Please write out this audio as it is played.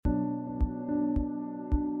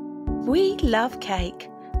We love cake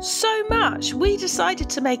so much we decided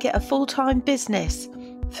to make it a full-time business.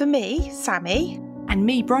 For me, Sammy. And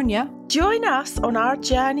me, Bronya. Join us on our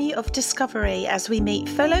journey of discovery as we meet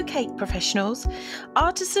fellow cake professionals,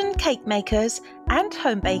 artisan cake makers and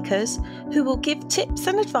home bakers who will give tips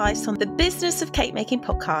and advice on the Business of Cake Making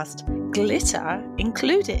podcast, glitter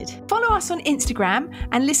included. Follow us on Instagram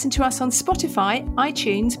and listen to us on Spotify,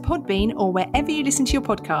 iTunes, Podbean, or wherever you listen to your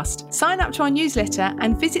podcast. Sign up to our newsletter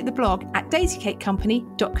and visit the blog at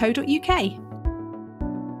daisycakecompany.co.uk.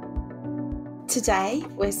 Today,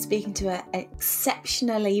 we're speaking to an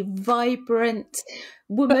exceptionally vibrant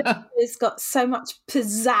woman who's got so much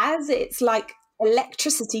pizzazz. It's like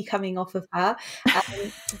electricity coming off of her.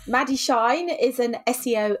 Maddy Shine is an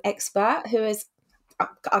SEO expert who is,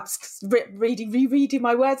 I'm rereading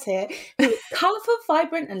my words here, who is colourful,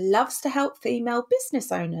 vibrant and loves to help female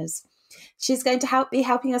business owners. She's going to be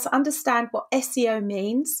helping us understand what SEO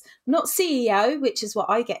means, not CEO, which is what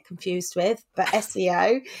I get confused with, but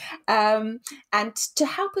SEO, and to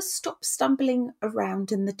help us stop stumbling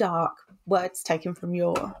around in the dark. Words taken from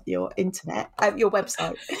your internet, your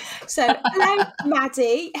website. So, hello,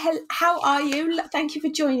 Maddy. How are you? Thank you for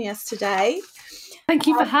joining us today. Thank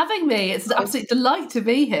you for having me. It's an absolute delight to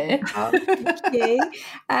be here. Oh, thank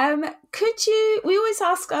you. We always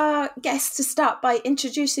ask our guests to start by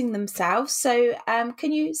introducing themselves. So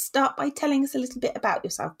can you start by telling us a little bit about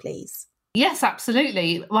yourself, please? Yes,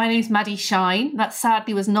 absolutely. My name's Maddy Shine. That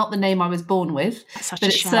sadly was not the name I was born with. That's such a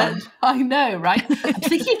shame. I know, right? I'm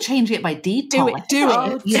thinking of changing it by deed. Do it.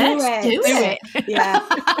 Yes, do it. Yeah.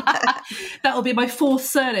 That will be my fourth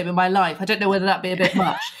surname in my life. I don't know whether that'd be a bit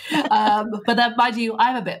much. But mind you,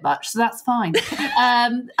 I'm a bit much, so that's fine.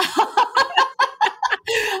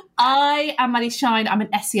 I am Maddy Shine. I'm an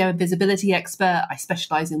SEO and visibility expert. I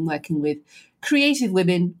specialise in working with creative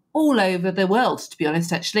women all over the world, to be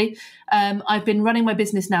honest, actually. I've been running my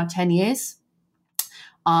business now 10 years.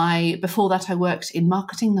 Before that, I worked in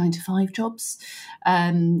marketing, 9-to-5 jobs.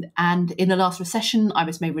 And in the last recession, I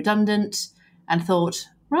was made redundant and thought,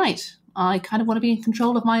 right, I kind of want to be in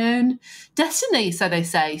control of my own destiny, so they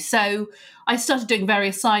say. So I started doing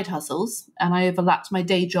various side hustles and I overlapped my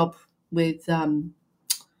day job with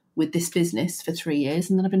this business for 3 years,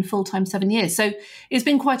 and then I've been full-time 7 years. So it's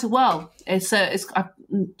been quite a while. I'm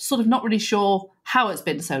sort of not really sure how it's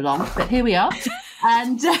been so long, but here we are.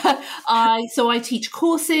 And I teach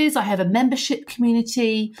courses. I have a membership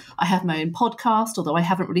community. I have my own podcast, although I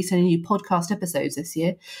haven't released any new podcast episodes this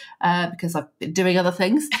year because I've been doing other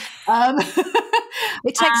things.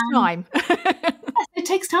 It takes time. It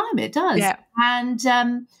takes time. It does. Yeah. And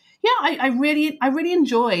I really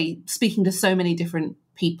enjoy speaking to so many different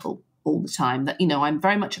people all the time. That, I'm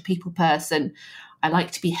very much a people person. I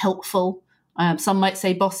like to be helpful. Some might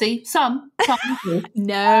say bossy. Some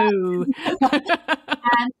No.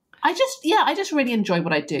 And I just really enjoy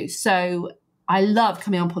what I do. So I love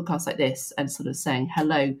coming on podcasts like this and sort of saying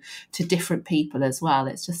hello to different people as well.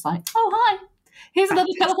 It's just like, oh, hi, here's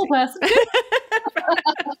another colourful person.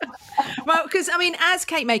 Well, because as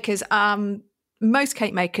cake makers, most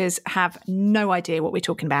cake makers have no idea what we're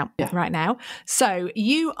talking about right now. So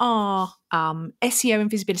you are SEO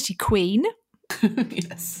and visibility queen.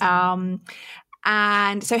 Yes.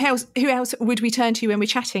 And so who else would we turn to when we're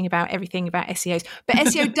chatting about everything about SEOs? But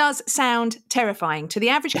SEO does sound terrifying to the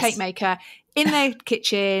average cake maker in their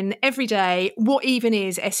kitchen every day. What even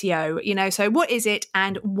is SEO? So what is it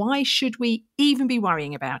and why should we even be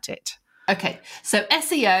worrying about it? Okay, so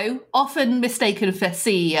SEO, often mistaken for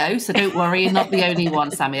CEO, so don't worry, you're not the only one,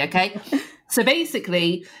 Sammy, okay? So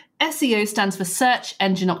basically, SEO stands for Search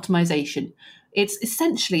Engine Optimization. It's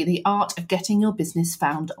essentially the art of getting your business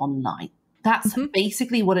found online. That's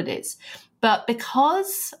basically what it is. But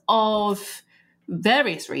because of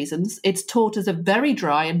various reasons, it's taught as a very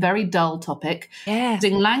dry and very dull topic,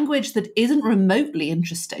 using language that isn't remotely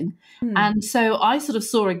interesting. And so I sort of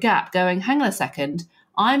saw a gap going, hang on a second,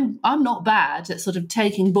 I'm not bad at sort of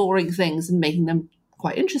taking boring things and making them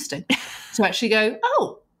quite interesting. To actually go,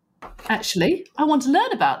 actually, I want to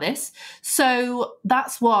learn about this. So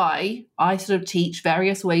that's why I sort of teach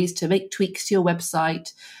various ways to make tweaks to your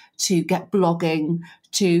website, to get blogging,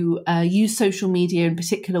 to use social media in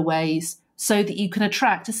particular ways so that you can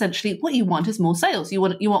attract essentially what you want is more sales. You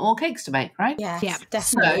want more cakes to make, right? Yeah,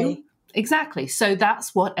 definitely. So, exactly. So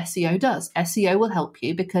that's what SEO does. SEO will help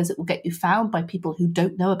you because it will get you found by people who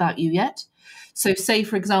don't know about you yet. So say,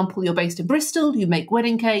 for example, you're based in Bristol, you make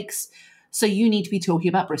wedding cakes. So you need to be talking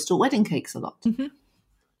about Bristol wedding cakes a lot.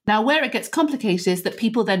 Now, where it gets complicated is that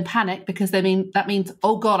people then panic because that means,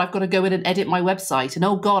 oh God, I've got to go in and edit my website. And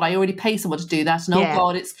oh God, I already pay someone to do that. And oh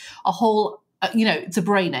God, it's a whole it's a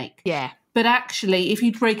brain ache. Yeah. But actually, if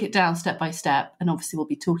you break it down step by step, and obviously we'll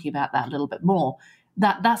be talking about that a little bit more,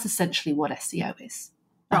 that's essentially what SEO is.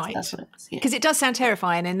 That's what it is. Because it does sound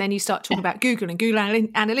terrifying, and then you start talking about Google and Google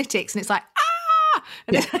Analytics, and it's like,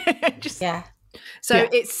 and So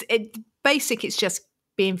it's basic. It's just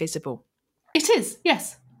being visible. It is,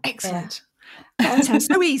 yes. Excellent. That sounds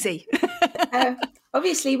so easy.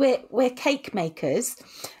 Obviously, we're cake makers.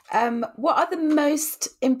 What are the most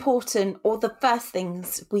important or the first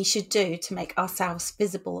things we should do to make ourselves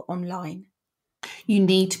visible online? You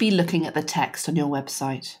need to be looking at the text on your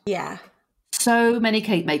website. Yeah. So many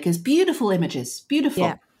cake makers, beautiful images, beautiful.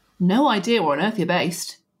 Yeah. No idea where on earth you're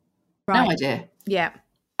based. Right. No idea. Yeah.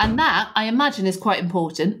 And that, I imagine, is quite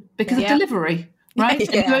important because of delivery. Right,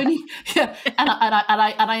 Yeah.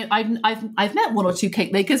 I've met one or two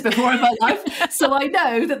cake makers before in my life, so I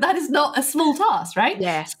know that is not a small task, right?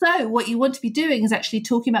 Yeah. So what you want to be doing is actually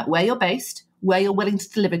talking about where you're based, where you're willing to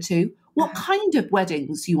deliver to, what kind of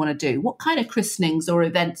weddings you want to do, what kind of christenings or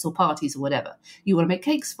events or parties or whatever you want to make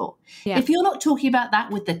cakes for. Yeah. If you're not talking about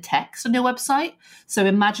that with the text on your website, so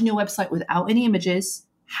imagine your website without any images.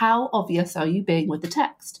 How obvious are you being with the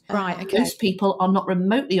text? Right, okay. Most people are not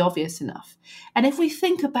remotely obvious enough. And if we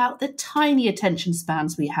think about the tiny attention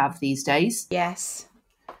spans we have these days. Yes.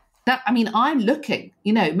 I'm looking,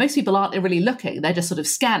 most people aren't really looking. They're just sort of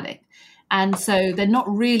scanning. And so they're not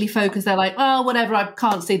really focused. They're like, oh, whatever, I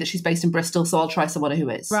can't see that she's based in Bristol, so I'll try someone who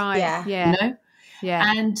is. Right, yeah.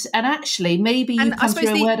 Yeah. And actually, maybe you come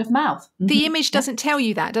through a word of mouth. The image doesn't tell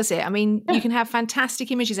you that, does it? I mean, you can have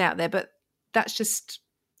fantastic images out there, but that's just...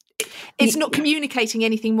 It's not communicating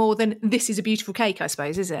anything more than this is a beautiful cake, I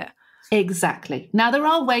suppose, is it? Exactly. Now, there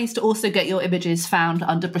are ways to also get your images found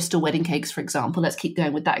under Bristol wedding cakes, for example. Let's keep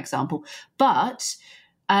going with that example. But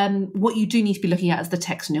what you do need to be looking at is the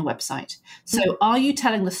text on your website. So are you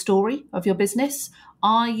telling the story of your business?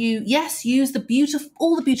 Are you, use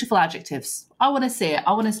all the beautiful adjectives. I want to see it.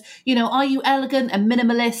 I want to, are you elegant and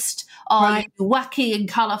minimalist? Are you wacky and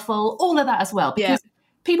colourful? All of that as well. Because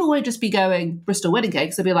people won't just be going Bristol wedding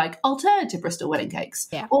cakes. They'll be like alternative Bristol wedding cakes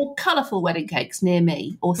or colourful wedding cakes near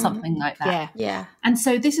me or something like that. Yeah. And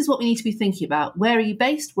so this is what we need to be thinking about. Where are you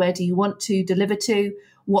based? Where do you want to deliver to?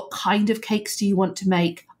 What kind of cakes do you want to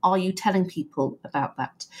make? Are you telling people about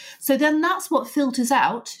that? So then that's what filters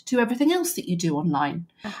out to everything else that you do online.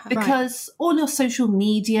 Because all your social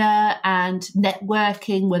media and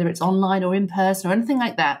networking, whether it's online or in person or anything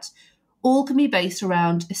like that, all can be based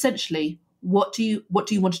around essentially what do you want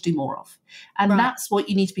to do more of? And that's what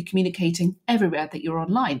you need to be communicating everywhere that you're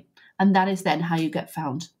online. And that is then how you get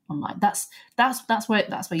found online. That's where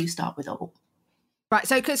you start with it all. Right.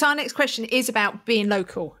 So because our next question is about being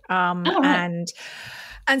local. And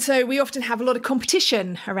so we often have a lot of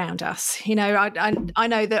competition around us. I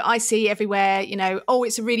know that I see everywhere,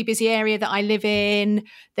 it's a really busy area that I live in.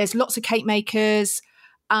 There's lots of cake makers.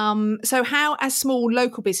 So how, as small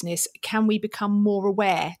local business, can we become more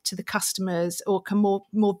aware to the customers or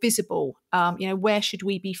more visible? Where should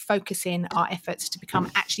we be focusing our efforts to become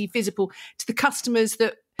actually visible to the customers?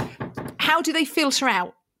 How do they filter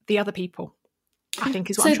out the other people? I think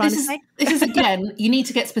is what I'm trying to say. This is, again, you need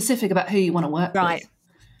to get specific about who you want to work with.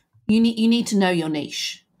 You need to know your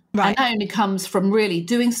niche. Right. And that only comes from really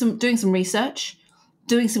doing some research,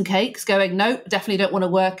 doing some cakes, going, no, definitely don't want to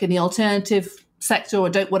work in the alternative sector or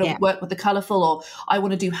don't want to work with the colourful, or I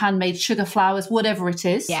want to do handmade sugar flowers, whatever it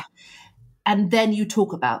is. Yeah. And then you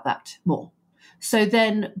talk about that more. So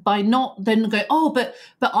then by not then go, but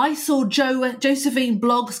I saw Josephine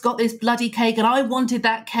Blogs got this bloody cake and I wanted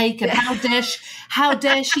that cake and how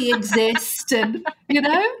dare she exist, and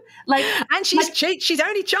and she's cheap. She's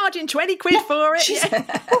only charging 20 quid for it.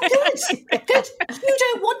 Good. You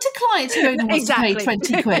don't want a client who only wants to pay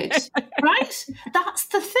 20 quid, right? That's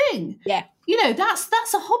the thing. Yeah.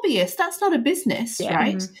 That's a hobbyist. That's not a business,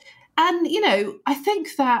 right? Mm-hmm. And, I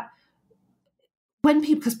think that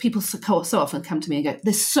because people so often come to me and go,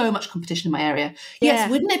 there's so much competition in my area.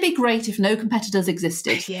 Yes, wouldn't it be great if no competitors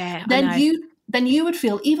existed? Yeah, then you would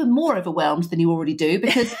feel even more overwhelmed than you already do,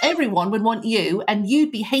 because everyone would want you and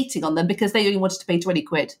you'd be hating on them because they only wanted to pay 20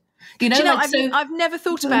 quid. I've never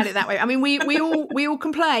thought about it that way. I mean, we all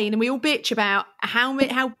complain and we all bitch about how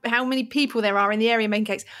many people there are in the area making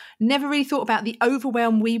cakes. Never really thought about the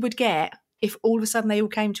overwhelm we would get if all of a sudden they all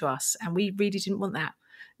came to us, and we really didn't want that.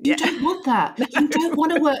 You don't want that. You don't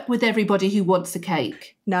want to work with everybody who wants a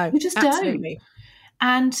cake. No, you just absolutely.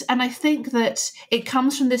 don't. And I think that it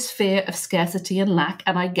comes from this fear of scarcity and lack,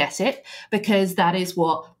 and I get it, because that is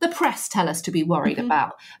what the press tell us to be worried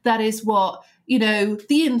about. That is what, the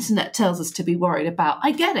internet tells us to be worried about.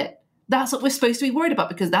 I get it. that's what we're supposed to be worried about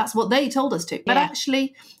because that's what they told us to. But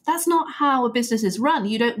actually, that's not how a business is run.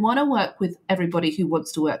 You don't want to work with everybody who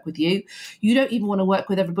wants to work with you. You don't even want to work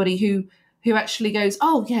with everybody who actually goes,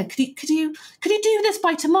 oh yeah, could you do this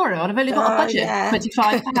by tomorrow? And I've only got a budget of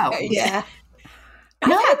 £25. Yeah.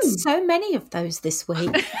 I've had so many of those this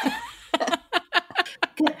week.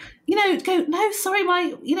 Go, no, sorry,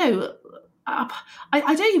 I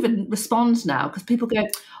don't even respond now because people go,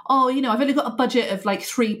 oh, I've only got a budget of like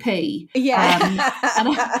 3p. Yeah. And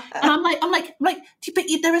I'm like, but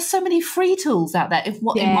there are so many free tools out there in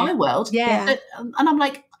my world. Yeah. And I'm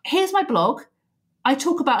like, here's my blog. I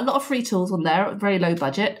talk about a lot of free tools on there at a very low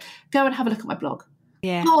budget. Go and have a look at my blog.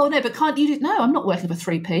 Yeah. Oh, no, but can't you do? No, I'm not working for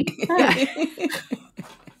 3p. No.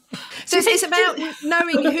 So it's about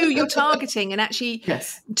knowing who you're targeting and actually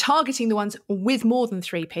targeting the ones with more than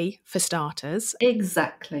 3p for starters.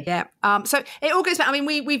 Exactly. Yeah. So it all goes back. I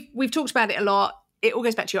mean, we've talked about it a lot. It all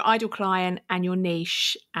goes back to your ideal client and your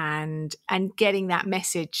niche and getting that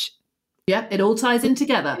message. Yeah, it all ties in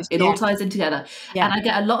together. All ties in together. Yeah. And I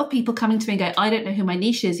get a lot of people coming to me and go, I don't know who my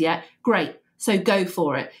niche is yet. Great. So go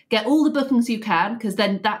for it. Get all the bookings you can because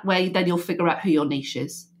then you'll figure out who your niche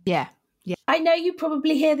is. Yeah. Yeah. I know you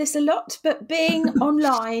probably hear this a lot, but being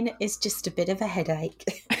online is just a bit of a headache.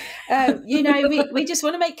 We just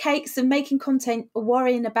want to make cakes, and making content or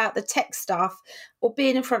worrying about the tech stuff or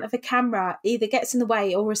being in front of a camera either gets in the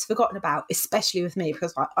way or is forgotten about, especially with me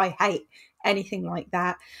because I hate anything like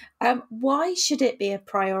that. Why should it be a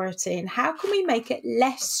priority and how can we make it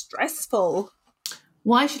less stressful?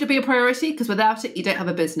 Why should it be a priority? Because without it, you don't have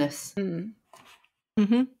a business. Mm.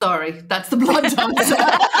 Mm-hmm. Sorry, that's the blunt answer.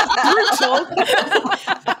 Brutal.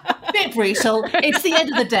 Bit brutal. It's the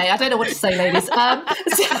end of the day. I don't know what to say, ladies.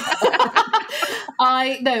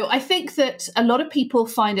 I think that a lot of people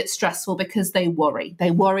find it stressful because they worry.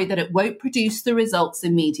 They worry that it won't produce the results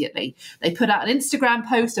immediately. They put out an Instagram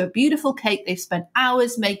post of a beautiful cake they've spent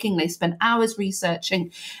hours making, they spent hours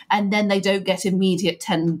researching, and then they don't get immediate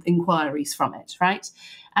 10 inquiries from it, right?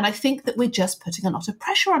 And I think that we're just putting a lot of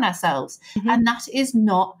pressure on ourselves. Mm-hmm. And that's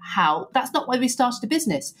not why we started a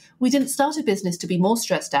business. We didn't start a business to be more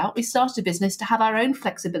stressed out. We started a business to have our own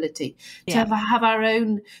flexibility, to have our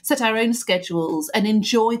own, set our own schedules and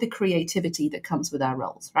enjoy the creativity that comes with our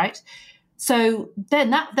roles, right? So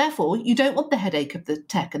then therefore, you don't want the headache of the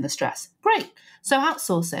tech and the stress. Great. So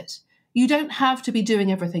outsource it. You don't have to be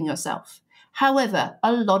doing everything yourself. However,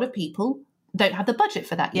 a lot of people don't have the budget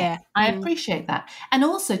for that yet. Yeah. I appreciate that. And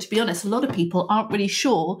also, to be honest, a lot of people aren't really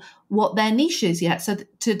sure what their niche is yet. So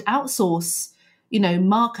to outsource,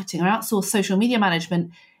 marketing or outsource social media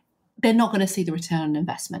management, they're not going to see the return on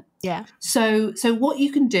investment. Yeah. So what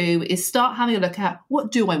you can do is start having a look at,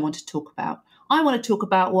 what do I want to talk about? I want to talk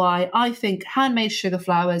about why I think handmade sugar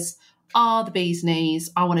flowers are the bee's knees.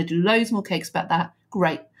 I want to do loads more cakes about that.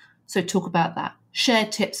 Great. So talk about that. Share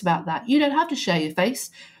tips about that. You don't have to share your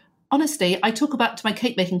face. Honestly, I talk to my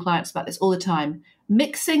cake making clients about this all the time.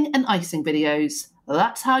 Mixing and icing videos.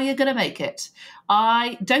 That's how you're going to make it.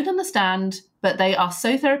 I don't understand, but they are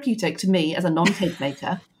so therapeutic to me as a non-cake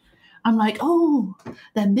maker. I'm like, oh,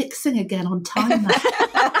 they're mixing again on time.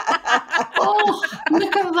 Oh,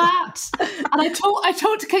 look at that. And I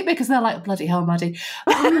talk to cake makers and they're like, bloody hell, Maddy.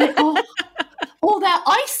 I'm like, oh, they're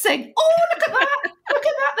icing. Oh, look at that. Look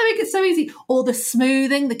at that. They make it so easy. Or the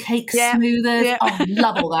smoothing, the cake smoothers. Yeah. Oh,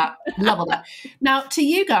 love all that. Love all that. Now, to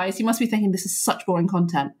you guys, you must be thinking this is such boring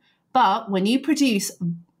content. But when you produce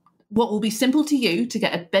what will be simple to you to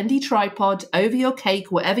get a bendy tripod over your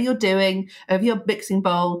cake, whatever you're doing, over your mixing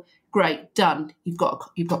bowl, great, done. You've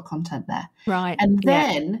got content there. Right. And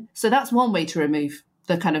then, so that's one way to remove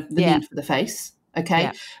the kind of the need for the face. Okay.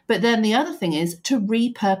 Yeah. But then the other thing is to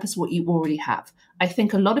repurpose what you already have. I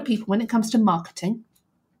think a lot of people, when it comes to marketing,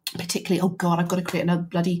 particularly, oh God, I've got to create another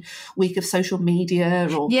bloody week of social media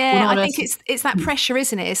or I think it's that pressure,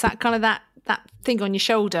 isn't it? It's that kind of that thing on your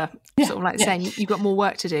shoulder, sort of like saying you've got more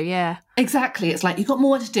work to do. Yeah. Exactly. It's like you've got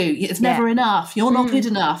more to do. It's never enough. You're not good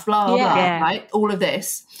enough, blah, blah, blah, right? All of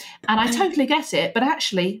this. And I totally get it. But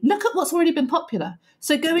actually, look at what's already been popular.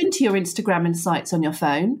 So go into your Instagram Insights on your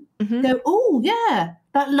phone. Mm-hmm. Go, oh, yeah,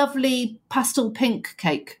 that lovely pastel pink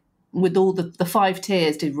cake with all the 5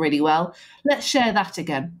 tiers did really well. Let's share that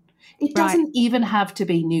again. It doesn't even have to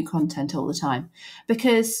be new content all the time,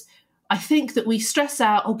 because I think that we stress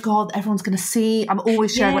out, oh God, everyone's going to see. I'm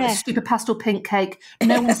always sharing about this stupid pastel pink cake.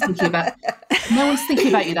 No one's thinking about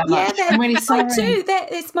you that much. I'm really sorry. I do.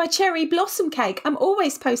 It's my cherry blossom cake. I'm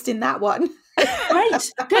always posting that one.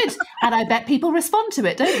 Great, good. And I bet people respond to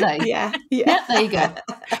it, don't they? Yeah, there you go.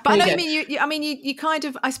 But I know what you mean. You kind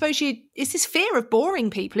of, I suppose it's this fear of boring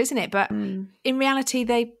people, isn't it? But in reality,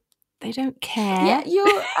 they They don't care. Yeah,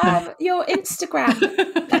 your Instagram.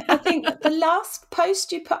 I think the last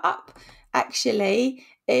post you put up actually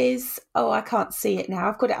is, I can't see it now.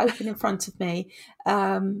 I've got it open in front of me.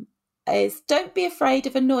 Is don't be afraid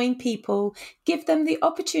of annoying people. Give them the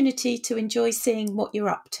opportunity to enjoy seeing what you're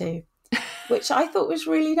up to, which I thought was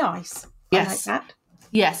really nice. Yes. I like that.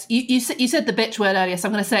 Yes, you said the bitch word earlier, so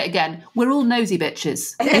I'm going to say it again. We're all nosy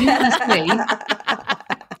bitches.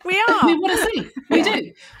 We are. We want to see. We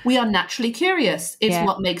do. We are naturally curious. It's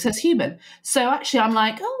what makes us human. So actually, I'm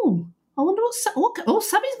like, I wonder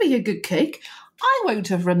Sammy's being a good cake. I won't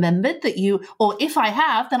have remembered that you, or if I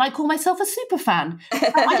have, then I call myself a super fan.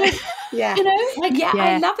 I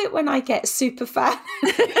love it when I get super fan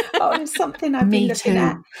on something I've been looking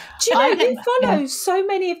at. Do you know who follows so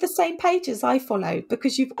many of the same pages I follow?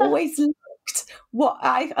 Because you've always looked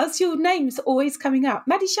as your name's always coming up.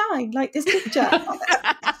 Maddy Shine, like this picture.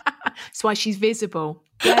 That's why she's visible.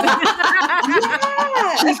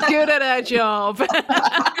 Yeah. She's good at her job.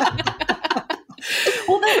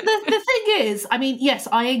 Well, the thing is, I mean, yes,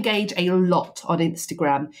 I engage a lot on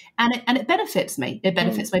Instagram, and it benefits me. It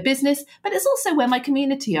benefits my business, but it's also where my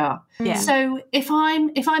community are. Yeah. So if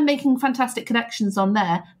I'm making fantastic connections on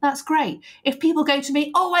there, that's great. If people go to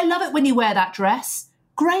me, I love it when you wear that dress.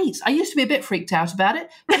 Great. I used to be a bit freaked out about it,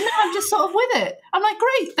 but now I'm just sort of with it. I'm like,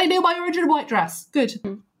 great. They know my original white dress. Good.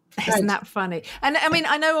 Isn't that funny? And I mean,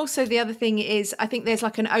 I know also the other thing is I think there's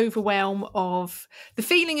like an overwhelm of the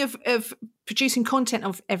feeling of producing content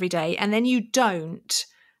of every day, and then you don't,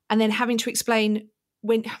 and then having to explain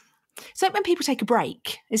when. It's like when people take a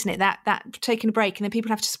break, isn't it? That taking a break, and then people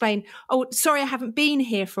have to explain, sorry, I haven't been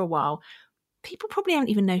here for a while. People probably haven't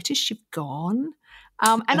even noticed you've gone.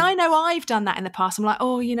 And I know I've done that in the past. I'm like,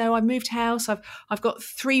 I moved house. I've got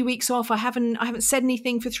 3 weeks off. I haven't said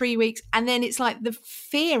anything for 3 weeks. And then it's like the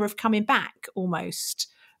fear of coming back almost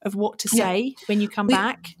of what to say when you come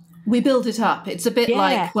back. We build it up. It's a bit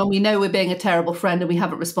like when we know we're being a terrible friend and we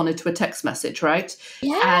haven't responded to a text message, right?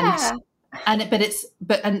 Yeah.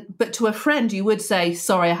 But to a friend, you would say,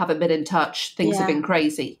 sorry, I haven't been in touch. Things have been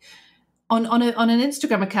crazy. On an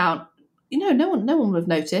Instagram account, no one would have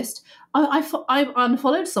noticed. I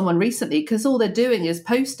unfollowed someone recently because all they're doing is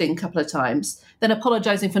posting a couple of times, then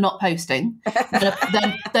apologising for not posting,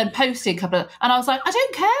 then posting a couple of, and I was like, I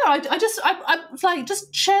don't care. I was like,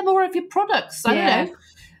 just share more of your products. I don't know.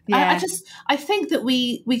 Yeah. I think that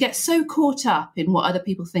we get so caught up in what other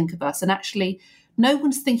people think of us, and actually, no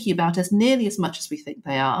one's thinking about us nearly as much as we think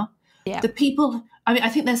they are. Yeah. The people. I mean, I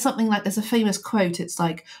think there's a famous quote. It's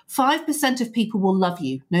like 5% of people will love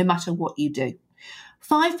you no matter what you do.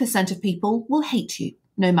 5% of people will hate you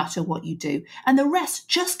no matter what you do. And the rest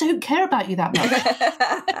just don't care about you that much.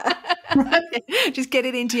 Right? Just get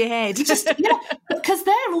it into your head. Because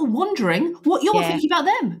they're all wondering what you're thinking about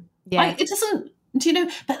them. Yeah. Like, it doesn't,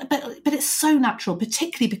 but it's so natural,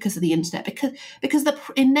 particularly because of the internet, because the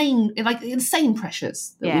insane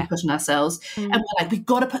pressures that we put on ourselves. And we're like, we've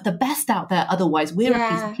got to put the best out there, otherwise we're a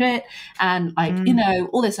piece of shit. And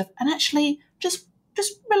all this stuff. And actually just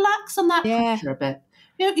relax on that pressure a bit.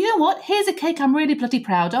 You know what? Here's a cake I'm really bloody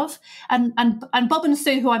proud of. And Bob and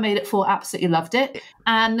Sue, who I made it for, absolutely loved it.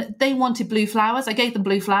 And they wanted blue flowers. I gave them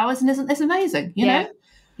blue flowers. And isn't this amazing? You know?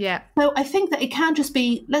 Yeah. So I think that it can just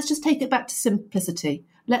be, let's just take it back to simplicity.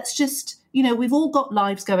 Let's just, we've all got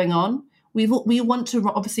lives going on. We want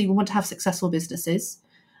to have successful businesses.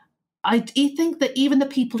 I think that even the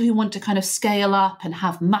people who want to kind of scale up and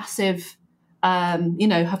have massive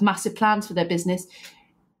plans for their business,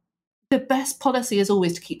 the best policy is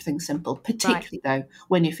always to keep things simple, particularly though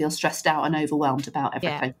when you feel stressed out and overwhelmed about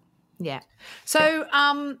everything. Yeah. So,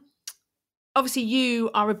 obviously, you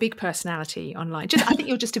are a big personality online. I think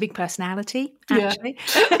you're just a big personality, actually.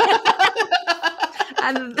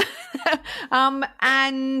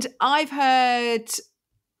 And I've heard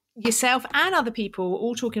yourself and other people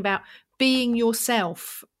all talking about being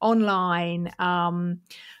yourself online.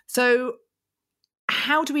 So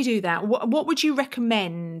how do we do that? What would you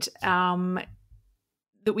recommend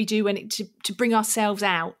that we do to bring ourselves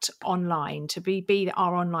out online, to be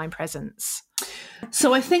our online presence?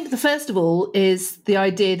 So I think the first of all is the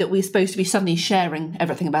idea that we're supposed to be suddenly sharing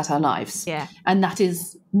everything about our lives. Yeah. And that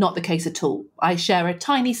is not the case at all. I share a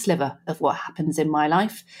tiny sliver of what happens in my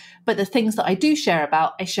life, but the things that I do share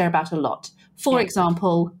about, I share about a lot. For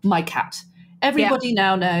example, my cat. Everybody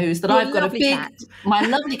now knows that I've got my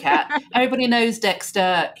lovely cat. Everybody knows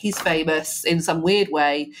Dexter. He's famous in some weird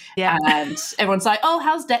way. Yeah. And everyone's like, oh,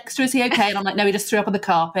 how's Dexter? Is he okay? And I'm like, no, he just threw up on the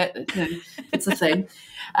carpet. It's a thing.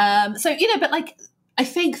 But like, I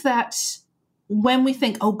think that when we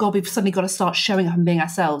think, oh God, we've suddenly got to start showing up and being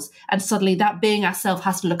ourselves, and suddenly that being ourselves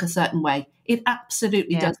has to look a certain way. It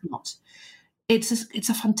absolutely does not. It's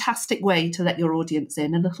a fantastic way to let your audience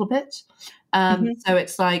in a little bit. So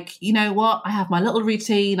it's like, you know what, I have my little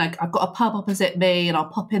routine. I've got a pub opposite me, and I'll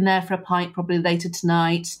pop in there for a pint probably later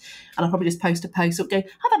tonight, and I'll probably just post a post or go,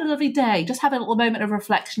 have had a lovely day, just have a little moment of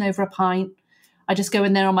reflection over a pint. I just go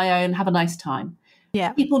in there on my own, have a nice time.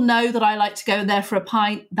 Yeah. People know that I like to go in there for a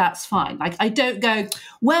pint. That's fine. Like, I don't go,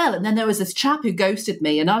 well, and then there was this chap who ghosted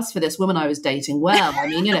me, and as for this woman I was dating, well, I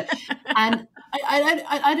mean, you know, and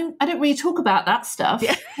I don't really talk about that stuff.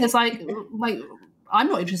 Yeah. It's like I'm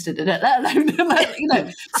not interested in it, let alone, you know.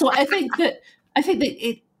 So I think that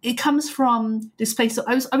it comes from this place.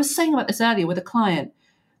 I was saying about this earlier with a client.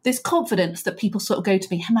 This confidence that people sort of go to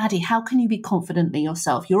me, hey, Maddy, how can you be confident in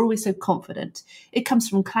yourself? You're always so confident. It comes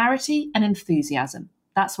from clarity and enthusiasm.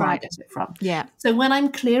 That's where I get it from. Yeah. So when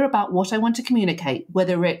I'm clear about what I want to communicate,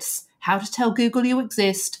 whether it's how to tell Google you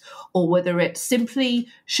exist, or whether it's simply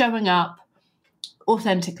showing up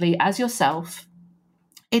authentically as yourself,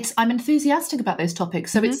 I'm enthusiastic about those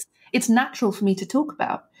topics. So it's natural for me to talk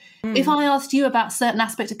about. If I asked you about certain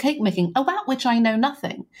aspects of cake making, about which I know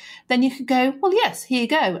nothing, then you could go, well, yes, here you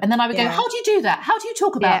go. And then I would go, how do you do that? How do you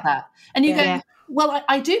talk about that? And you go, well,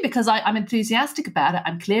 I do, because I'm enthusiastic about it.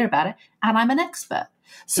 I'm clear about it, and I'm an expert.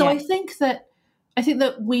 So I think that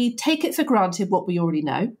we take it for granted what we already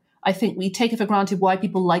know. I think we take it for granted why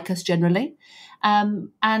people like us generally.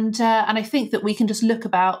 And I think that we can just look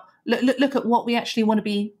at what we actually want to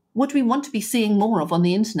be, what do we want to be seeing more of on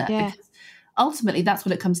the internet? Yeah. Because ultimately, that's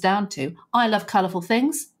what it comes down to. I love colourful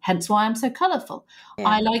things, hence why I'm so colourful. Yeah.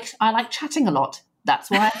 I like chatting a lot.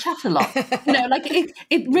 That's why I chat a lot. You know, like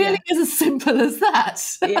it really is as simple as that.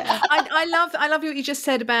 Yeah. I love what you just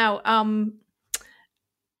said about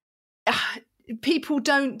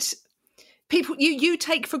you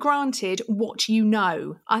take for granted what you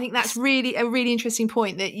know. I think that's really a really interesting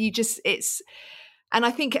point, that and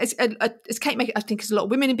I think as cake makers, I think there's a lot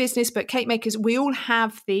of women in business, but cake makers, we all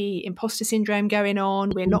have the imposter syndrome going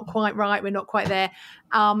on. We're not quite right. We're not quite there.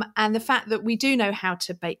 And the fact that we do know how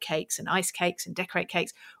to bake cakes and ice cakes and decorate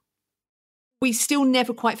cakes, we still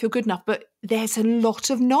never quite feel good enough. But there's a lot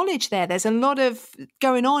of knowledge there. There's a lot of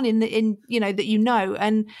going on in you know, that you know,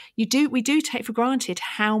 and we do take for granted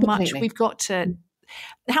how much we've got to,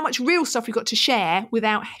 how much real stuff we've got to share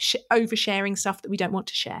without oversharing stuff that we don't want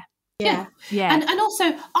to share. Yeah. And also,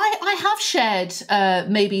 I have shared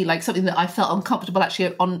maybe like something that I felt uncomfortable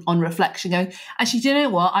actually on reflection, going, actually, do you know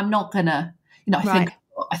what? I'm not gonna, you know,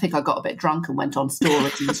 I think I got a bit drunk and went on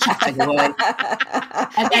stories and was chatting away.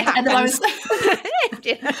 And then I was,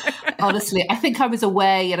 honestly, I think I was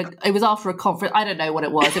away, and it was after a conference. I don't know what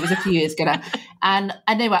it was. It was a few years ago now. And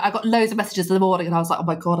anyway, I got loads of messages in the morning, and I was like, oh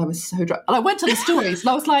my God, I was so drunk. And I went to the stories, and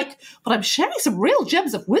I was like, but I'm sharing some real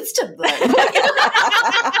gems of wisdom, though.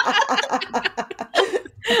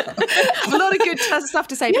 A lot of good stuff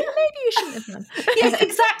to say, but maybe you shouldn't have done. Yes,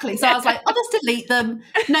 exactly. So I was like, I'll just delete them.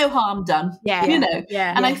 No harm done. Yeah. You know.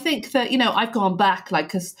 Yeah. And I think that, you know, I've gone back, like,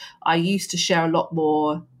 because I used to share a lot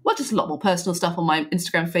more, well, just a lot more personal stuff on my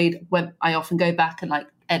Instagram feed, when I often go back and like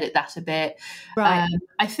edit that a bit. Right.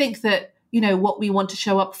 I think that, you know, what we want to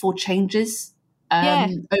show up for changes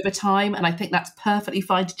over time. And I think that's perfectly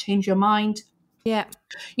fine to change your mind. Yeah.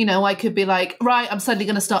 You know, I could be like, right, I'm suddenly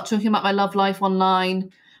going to start talking about my love life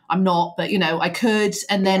online. I'm not, but, you know, I could.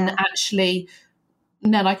 And then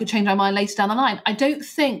then I could change my mind later down the line. I don't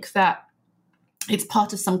think that it's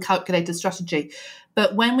part of some calculated strategy.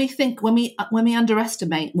 But when we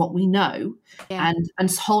underestimate what we know and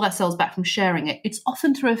hold ourselves back from sharing it, it's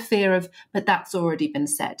often through a fear of, but that's already been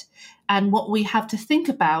said. And what we have to think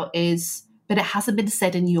about is, but it hasn't been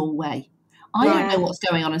said in your way. I don't know what's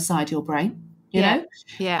going on inside your brain. You know?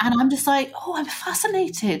 Yeah. And I'm just like, oh, I'm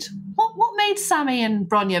fascinated. What made Sammy and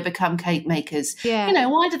Bronya become cake makers? Yeah. You know,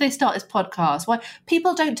 why did they start this podcast? Why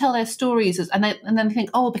people don't tell their stories, and then they think,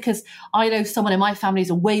 oh, because I know someone in my family is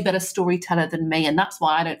a way better storyteller than me, and that's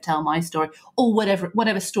why I don't tell my story, or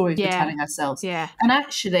whatever stories we're telling ourselves. Yeah. And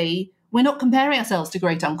actually, we're not comparing ourselves to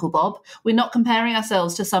Great Uncle Bob. We're not comparing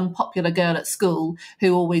ourselves to some popular girl at school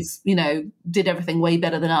who always, you know, did everything way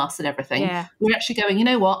better than us and everything. Yeah. We're actually going, you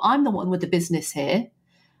know what? I'm the one with the business here.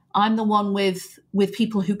 I'm the one with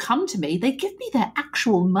people who come to me. They give me their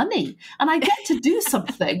actual money, and I get to do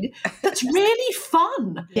something that's really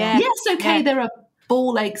fun. Yeah. Yes, okay, there are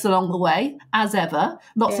ball aches along the way, as ever.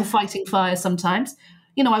 Lots of fighting fire sometimes.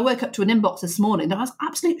 You know, I woke up to an inbox this morning that was an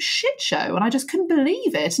absolute shit show, and I just couldn't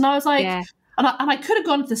believe it. And I was like, and I could have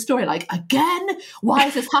gone to the story like, again, why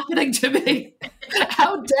is this happening to me?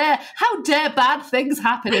 How dare bad things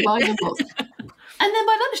happen in my inbox? And then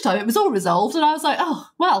by lunchtime, it was all resolved, and I was like, "Oh,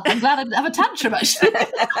 well, I'm glad I didn't have a tantrum." Actually,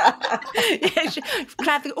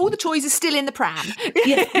 Glad that all the toys are still in the pram.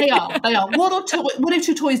 yes, they are. They are. One or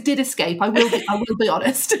two toys did escape. I will be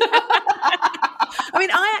honest. I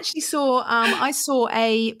mean, I actually saw I saw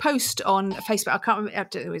a post on Facebook. I can't remember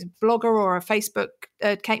if it was a blogger or a Facebook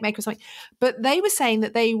cake maker or something, but they were saying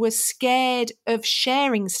that they were scared of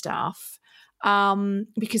sharing stuff.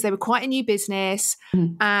 Because they were quite a new business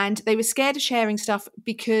and they were scared of sharing stuff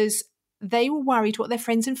because they were worried what their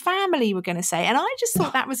friends and family were going to say. And I just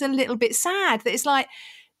thought that was a little bit sad, that it's like,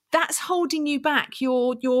 that's holding you back.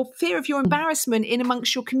 Your fear of your embarrassment in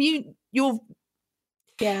amongst your community, your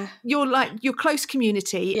close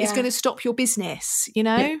community is going to stop your business, you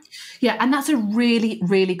know? Yeah, and that's a really,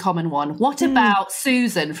 really common one. What about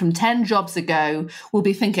Susan from 10 jobs ago will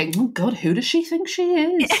be thinking, oh God, who does she think she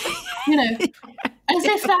is? You know, as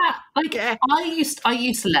if that, like, I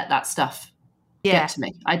used to let that stuff get to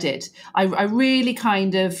me. I did. I really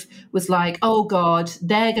kind of was like, oh God,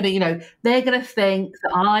 they're going to think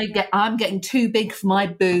that I'm getting too big for my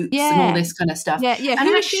boots and all this kind of stuff. Yeah. And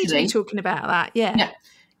who is she to be talking about that? Yeah.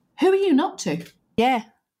 Who are you not to? Yeah.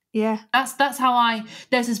 Yeah. That's how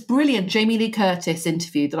there's this brilliant Jamie Lee Curtis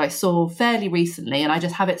interview that I saw fairly recently, and I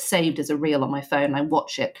just have it saved as a reel on my phone and I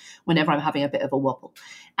watch it whenever I'm having a bit of a wobble.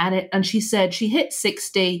 And she said she hit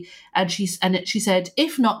 60 and she said,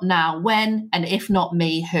 if not now, when? And if not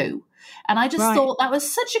me, who? And I just thought that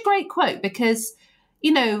was such a great quote because,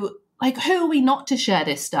 you know, like, who are we not to share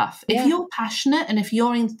this stuff? If you're passionate and if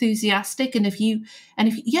you're enthusiastic and if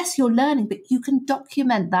yes, you're learning, but you can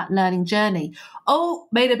document that learning journey. Oh,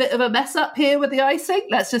 made a bit of a mess up here with the icing.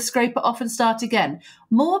 Let's just scrape it off and start again.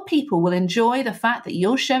 More people will enjoy the fact that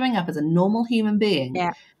you're showing up as a normal human being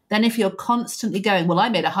than if you're constantly going, well, I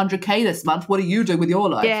made 100K this month. What are you doing with your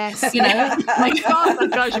life? Yes. You know, like,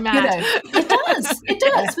 gosh, you're mad. You know, it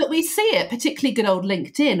does. But we see it, particularly good old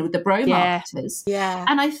LinkedIn with the bro marketers. Yeah.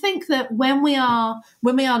 And I think that when we are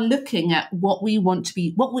looking at what we want to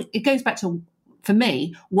be, it goes back to, for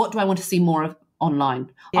me, what do I want to see more of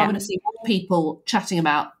online? I want to see more people chatting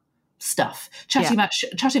about stuff, chatting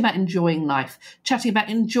about enjoying life, chatting about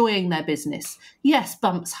enjoying their business. Yes,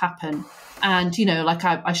 bumps happen. And, you know, like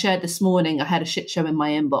I shared this morning, I had a shit show in my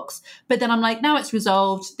inbox, but then I'm like, now it's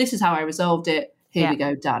resolved. This is how I resolved it. Here we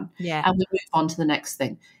go, done. Yeah. And we move on to the next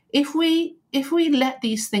thing. If we let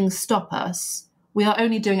these things stop us, we are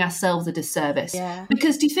only doing ourselves a disservice. Yeah.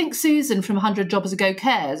 Because do you think Susan from 100 Jobs Ago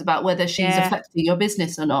cares about whether she's affecting your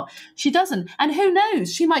business or not? She doesn't. And who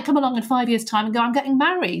knows? She might come along in 5 years' time and go, I'm getting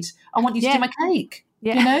married. I want you to do my cake.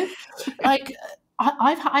 Yeah. You know? Like,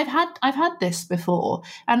 I've had this before,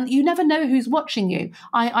 and you never know who's watching you.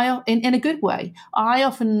 I in a good way. I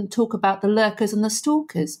often talk about the lurkers and the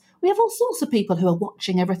stalkers. We have all sorts of people who are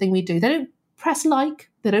watching everything we do. They don't press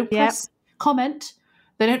like, they don't press comment,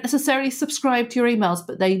 they don't necessarily subscribe to your emails,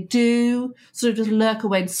 but they do sort of just lurk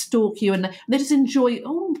away and stalk you, and they just enjoy.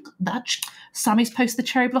 Oh, that Sammy's posted the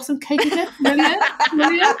cherry blossom cake again. Brilliant.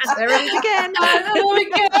 There it is again. There we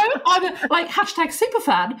go. I'm like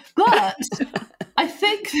 #superfan, but I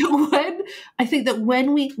think that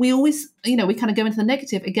when we always, you know, we kind of go into the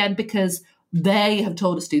negative again because they have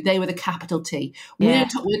told us to. They were the capital T. We're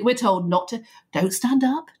told not to. Don't stand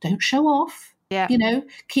up. Don't show off. Yeah. You know,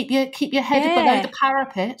 keep your head below the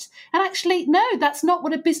parapet. And actually, no, that's not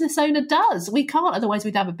what a business owner does. We can't, otherwise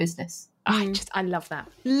we'd have a business. I love that.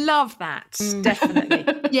 Love that. Definitely.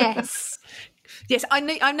 Yes. Yes, I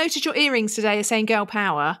noticed your earrings today are saying girl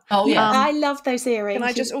power. Oh, yeah. I love those earrings. Can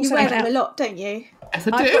I just also you wear them a lot, don't you? Yes,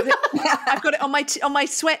 I do. I've got it on my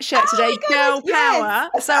sweatshirt today, girl power.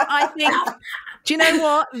 So I think, do you know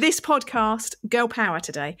what? This podcast, girl power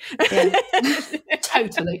today. Yeah.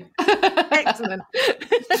 Totally. Excellent.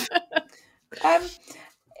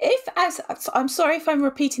 I'm sorry if I'm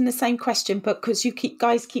repeating the same question, but because you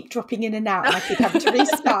guys keep dropping in and out and I keep having to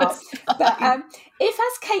restart. But if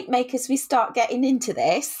as cake makers we start getting into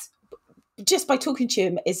this, just by talking to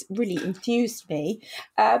you has really enthused me,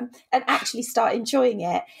 and actually start enjoying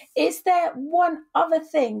it, is there one other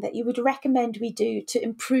thing that you would recommend we do to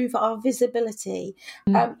improve our visibility?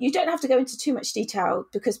 You don't have to go into too much detail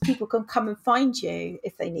because people can come and find you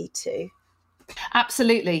if they need to.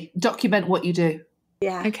 Absolutely. Document what you do.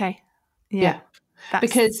 Yeah. Okay. Yeah.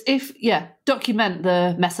 Because document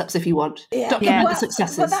the mess ups if you want. Yeah. Document the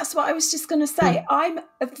successes. Well, that's what I was just going to say. I'm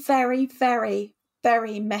a very, very,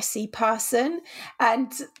 very messy person,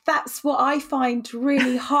 and that's what I find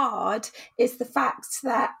really hard is the fact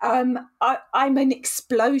that I'm an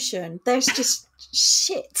explosion. There's just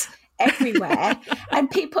shit everywhere, and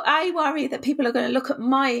I worry that people are going to look at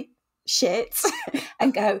my shit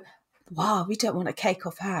and go, wow, we don't want a cake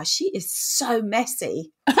off her. She is so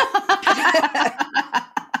messy.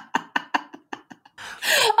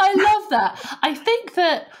 I love that. I think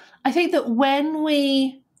that when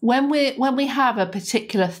we have a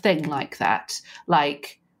particular thing like that,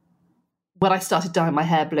 like when I started dyeing my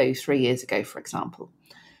hair blue 3 years ago, for example,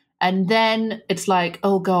 and then it's like,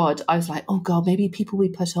 oh God, I was like, oh God, maybe people will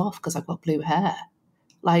be put off because I've got blue hair,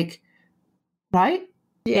 like, right?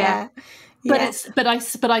 Yeah.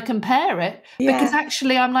 But I compare it because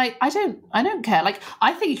actually I'm like, I don't care. Like,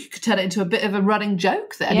 I think you could turn it into a bit of a running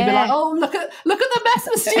joke then. You'd be like, oh, look at the mess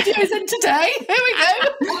the studio's in today. Here we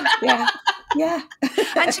go. Yeah.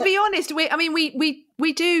 And to be honest,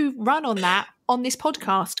 we do run on that on this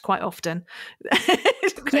podcast quite often.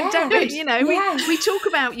 Don't we? You know, we talk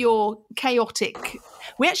about your chaotic.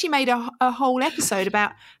 We actually made a whole episode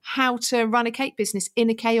about how to run a cake business in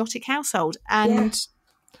a chaotic household, and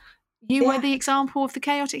you were the example of the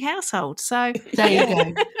chaotic household. So there you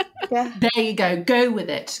go. There you go. Go with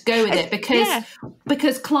it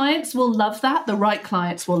because clients will love that. The right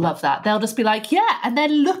clients will love that. They'll just be like, and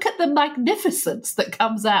then look at the magnificence that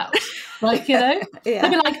comes out. Like, you know, they'll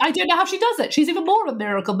be like, I don't know how she does it. She's even more of a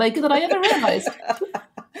miracle maker than I ever realised.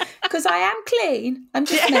 Because I am clean. I'm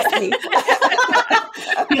just messy.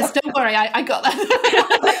 Yes, don't worry. I got that.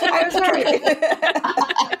 I was right.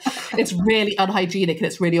 It's really unhygienic and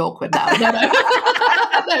it's really awkward now. No.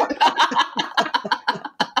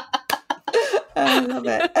 I love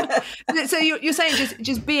it. So you're saying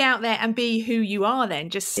just be out there and be who you are then.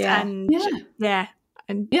 I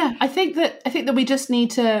think that we just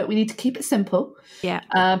need to keep it simple. Yeah.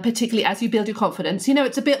 Particularly as you build your confidence. You know,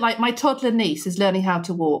 it's a bit like my toddler niece is learning how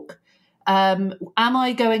to walk. Am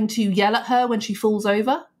I going to yell at her when she falls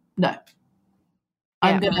over? No.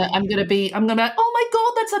 I'm gonna be, oh my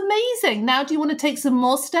God, that's amazing. Now do you want to take some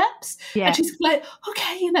more steps? Yeah. And she's like,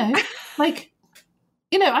 okay, you know, like,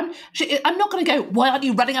 you know, I'm not going to go, why aren't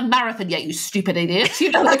you running a marathon yet, you stupid idiot? You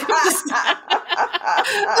know, like, bless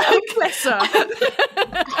her.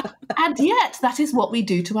 And yet that is what we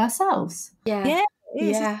do to ourselves. Yeah.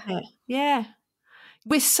 Yeah.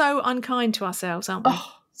 We're so unkind to ourselves, aren't we?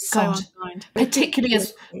 Oh, God. Unkind.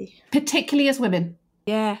 Particularly as women.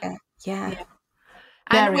 Yeah.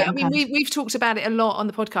 And we've talked about it a lot on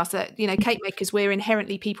the podcast that, you know, cake makers, we're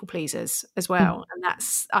inherently people pleasers as well. And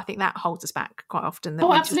I think that holds us back quite often.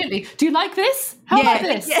 Oh, absolutely. Do you like this? How about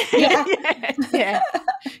this? Yeah.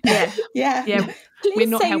 Please we're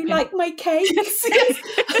not say helping. You like my cake. Yes.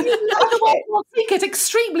 I take it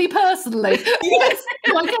extremely personally. Yes.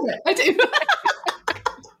 No, I get it. I do.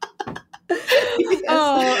 Yes.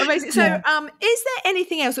 Oh, amazing. So is there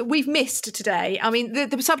anything else that we've missed today? I mean,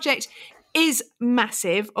 the subject is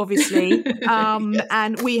massive, obviously,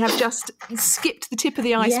 and we have just skipped the tip of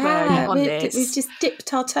the iceberg on this. We've just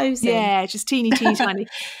dipped our toes in. Yeah, just teeny tiny.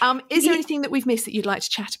 Is there anything that we've missed that you'd like to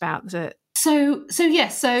chat about? So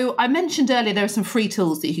I mentioned earlier there are some free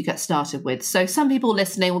tools that you could get started with. So some people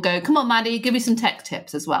listening will go, come on, Maddy, give me some tech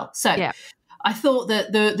tips as well. So I thought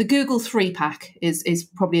that the Google 3-pack is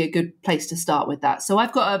probably a good place to start with that. So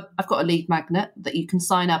I've got a lead magnet that you can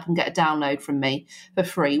sign up and get a download from me for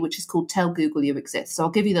free, which is called Tell Google You Exist. So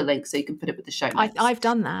I'll give you the link so you can put it with the show notes. I've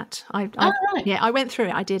done that. Right. Yeah, I went through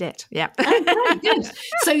it. I did it. Yeah. Oh, good.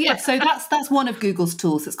 So that's one of Google's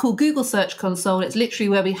tools. It's called Google Search Console. It's literally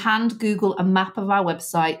where we hand Google a map of our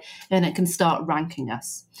website and it can start ranking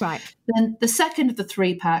us. Right. Then the second of the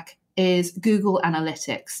 3-pack is Google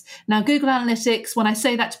Analytics. Now, Google Analytics, when I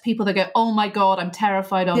say that to people, they go, oh my God, I'm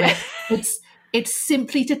terrified of it. It's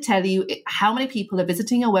simply to tell you how many people are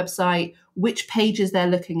visiting your website, which pages they're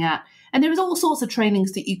looking at. And there is all sorts of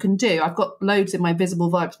trainings that you can do. I've got loads in my Visible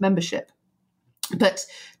Vibes membership. But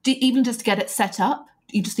even just to get it set up,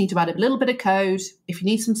 you just need to add a little bit of code. If you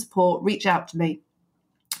need some support, reach out to me.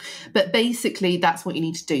 But basically, that's what you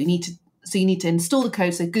need to do. You need to install the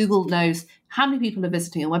code so Google knows how many people are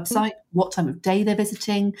visiting a website, what time of day they're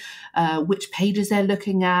visiting, which pages they're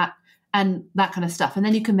looking at, and that kind of stuff. And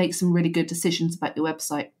then you can make some really good decisions about your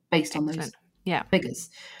website based on those figures.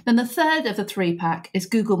 Then the third of the 3-pack is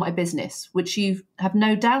Google My Business, which you have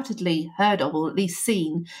no doubtedly heard of or at least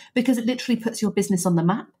seen because it literally puts your business on the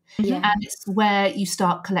map. Yeah. And it's where you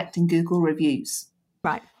start collecting Google reviews.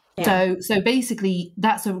 Right. Yeah. So basically,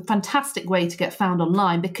 that's a fantastic way to get found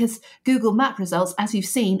online because Google Map results, as you've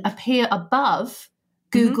seen, appear above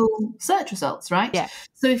Google search results, right? Yeah.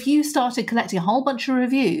 So if you started collecting a whole bunch of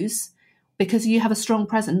reviews because you have a strong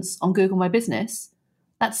presence on Google My Business,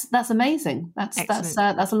 that's amazing. That's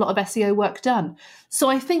a lot of SEO work done. So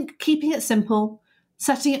I think keeping it simple,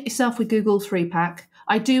 setting it yourself with Google 3-pack.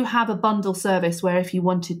 I do have a bundle service where if you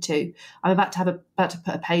wanted to, I'm about to put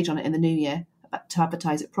a page on it in the new year to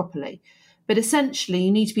advertise it properly. But essentially,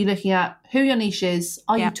 you need to be looking at who your niche is.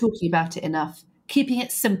 Are you talking about it enough? Keeping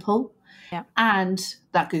it simple, and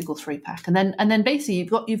that Google 3-pack, and then basically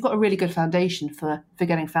you've got a really good foundation for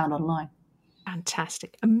getting found online.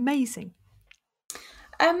 Fantastic, amazing.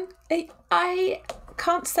 I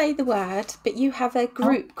can't say the word, but you have a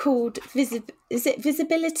group called is it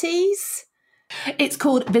Visibilities? It's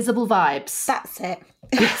called Visible Vibes. That's it.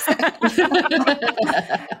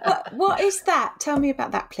 What is that? Tell me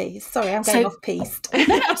about that, please. Sorry, I'm going off-piste.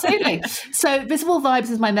 No, absolutely. So Visible Vibes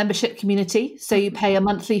is my membership community. So you pay a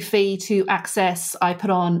monthly fee to access. I put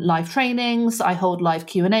on live trainings. I hold live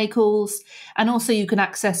Q&A calls. And also you can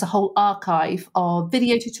access a whole archive of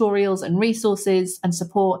video tutorials and resources and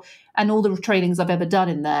support and all the trainings I've ever done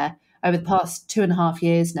in there over the past 2.5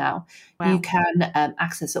 years now. Wow. You can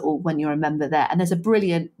access it all when you're a member there. And there's a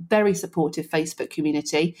brilliant, very supportive Facebook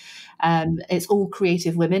community. It's all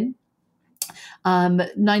creative women.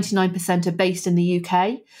 99% are based in the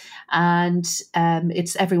UK. And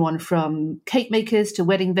it's everyone from cake makers to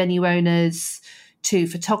wedding venue owners to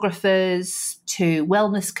photographers to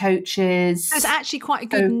wellness coaches. So it's actually quite a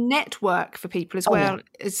good network for people as well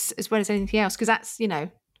as anything else, because that's, in the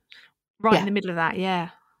middle of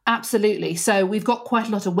that, Absolutely. So we've got quite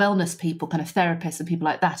a lot of wellness people, kind of therapists and people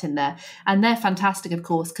like that in there. And they're fantastic, of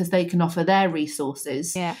course, because they can offer their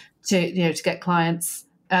resources to get clients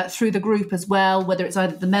through the group as well, whether it's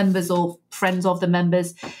either the members or friends of the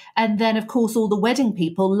members. And then, of course, all the wedding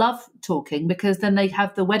people love talking because then they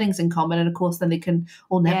have the weddings in common. And, of course, then they can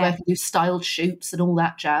all network and do styled shoots and all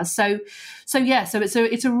that jazz. So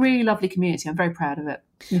it's a really lovely community. I'm very proud of it.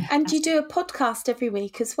 And you do a podcast every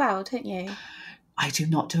week as well, don't you? I do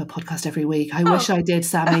not do a podcast every week. I wish I did,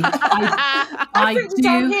 Sammy. I've written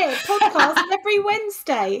down here podcast every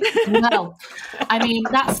Wednesday. Well, I mean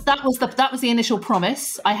that was the initial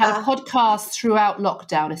promise. I had a podcast throughout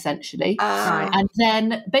lockdown, essentially, and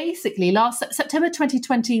then basically last September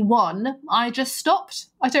 2021, I just stopped.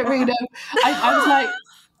 I don't really know. I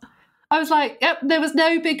was like, yep. There was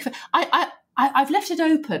no big. I've left it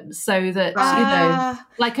open so that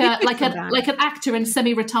like an actor in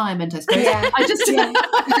semi-retirement, I suppose. I just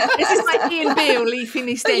this is like Ian Beale leaving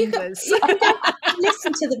EastEnders. You can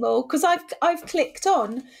listen to them all because I've clicked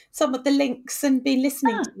on some of the links and been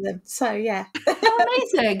listening to them. So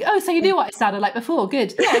amazing. Oh, so you knew what I sounded like before.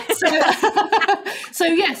 Good. Yeah. So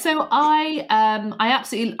I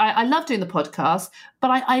absolutely love doing the podcast.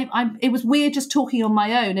 But it was weird just talking on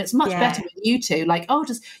my own. It's much better with you two. Like,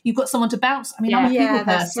 just you've got someone to bounce. I mean, I'm a people person.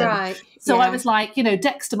 That's right. So I was like,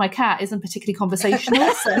 Dexter, my cat, isn't particularly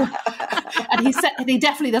conversational. So, and he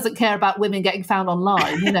definitely doesn't care about women getting found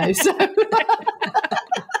online, So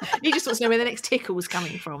he just wants to know where the next tickle's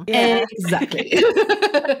coming from. Yeah, exactly.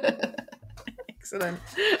 Excellent.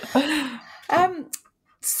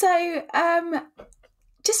 So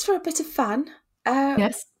just for a bit of fun.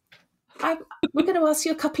 Yes. We're going to ask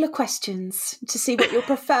you a couple of questions to see what your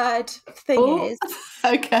preferred thing is.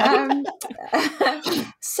 Okay.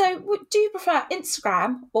 So do you prefer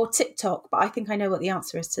Instagram or TikTok? But I think I know what the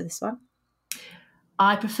answer is to this one.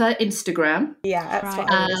 I prefer Instagram. Yeah, that's what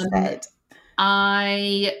I would have said.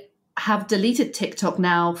 I have deleted TikTok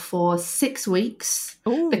now for 6 weeks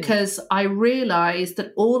because I realised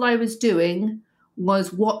that all I was doing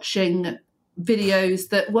was watching videos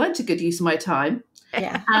that weren't a good use of my time.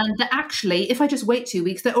 Yeah. And that actually, if I just wait 2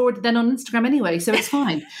 weeks, they're already then on Instagram anyway, so it's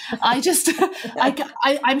fine. I'm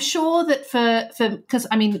sure that for because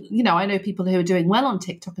I mean, I know people who are doing well on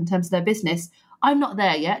TikTok in terms of their business. I'm not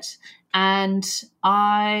there yet, and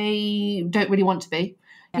I don't really want to be.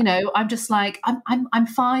 Yeah. I'm just like I'm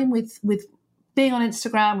fine with being on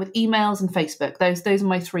Instagram, with emails and Facebook. Those are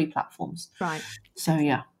my 3 platforms. Right. So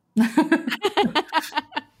yeah.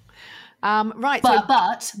 Right.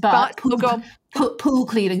 But pool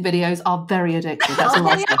cleaning videos are very addictive. That's all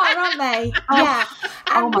they are, aren't they? Yeah.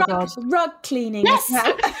 And my God. Rug cleaning. Yes.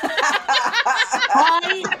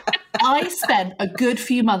 I spent a good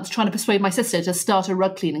few months trying to persuade my sister to start a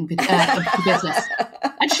rug cleaning business,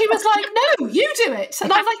 and she was like, "No, you do it."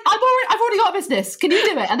 And I was like, "I've already got a business. Can you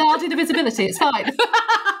do it? And then I'll do the visibility. It's fine." Isn't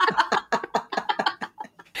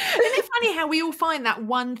it funny how we all find that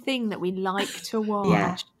one thing that we like to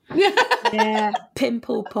watch? Yeah.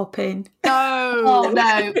 Pimple popping. No. Oh,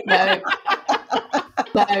 no.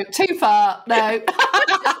 No, too far. No.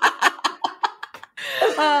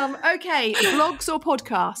 Okay, blogs or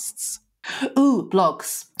podcasts? Ooh,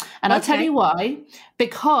 blogs. And I'll tell you why.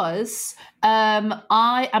 Because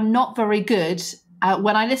I am not very good at,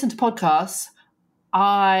 when I listen to podcasts,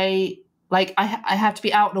 I Like I have to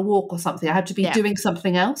be out on a walk or something. I have to be doing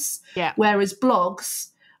something else. Yeah. Whereas blogs,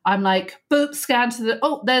 I'm like, boop, scan to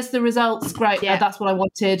there's the results. Great. Yeah. That's what I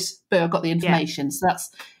wanted. Boom, I've got the information. So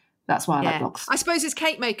that's why I like blogs. I suppose as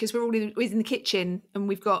cake makers, we're all in the kitchen and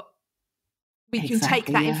we can take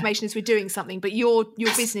that information as we're doing something, but your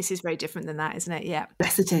business is very different than that, isn't it? Yeah.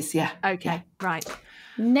 Yes, it is. Yeah. Okay. Yeah. Right.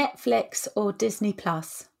 Netflix or Disney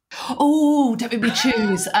Plus? Oh, don't make me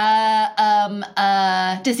choose.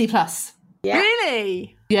 Disney Plus. Yeah.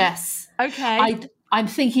 Really? Yes. Okay. I'm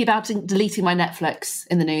thinking about deleting my Netflix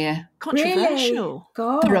in the new year. Controversial.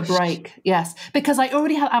 Really? For a break. Yes, because I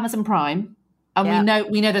already have Amazon Prime, and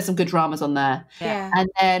we know there's some good dramas on there. Yeah. And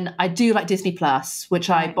then I do like Disney Plus, which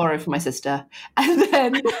I borrow from my sister, and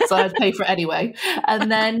then so I pay for it anyway. And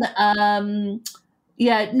then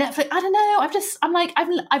Netflix. I don't know.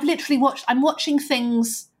 I've literally watched. I'm watching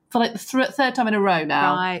things for like the third time in a row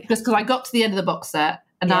now, just because I got to the end of the box set,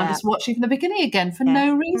 and now I'm just watching from the beginning again for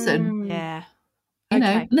no reason. Yeah. You know,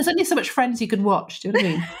 and there's only so much Friends you could watch. Do you know what I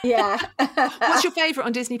mean? Yeah. What's your favourite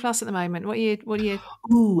on Disney Plus at the moment? What are you?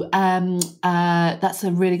 Ooh, that's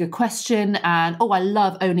a really good question. And I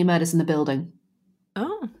love Only Murders in the Building.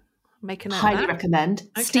 Oh, make a note. Highly recommend.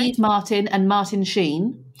 Okay. Steve Martin and Martin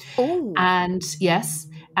Sheen. Oh, and it's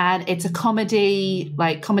a comedy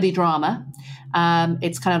drama.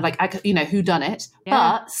 It's kind of like who done it,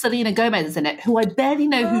 but Selena Gomez is in it, who I barely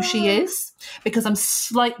know who she is because I'm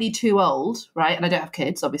slightly too old, right? And I don't have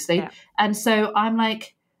kids, obviously, and so I'm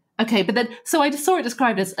like, okay, but then so I just saw it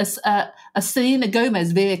described as a Selena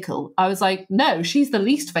Gomez vehicle. I was like, no, she's the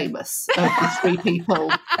least famous of the three people.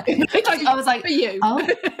 I was like, for you, oh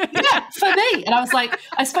yeah, for me, and I was like,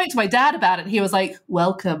 I spoke to my dad about it, and he was like,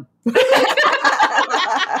 welcome.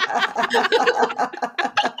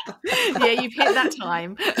 Yeah, you've hit that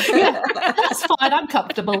time. Yeah, that's fine. I'm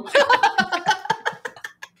comfortable.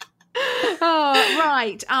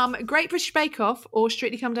 Right. Great British Bake Off or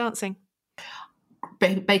Strictly Come Dancing?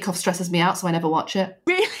 Bake Off stresses me out, so I never watch it.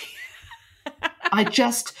 Really? Do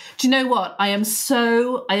you know what? I am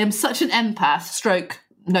such an empath, stroke,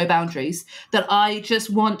 no boundaries, that I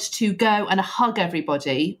just want to go and hug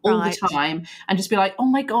everybody all the time and just be like, oh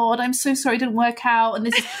my God, I'm so sorry it didn't work out. And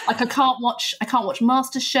this is like, I can't watch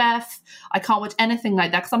MasterChef. I can't watch anything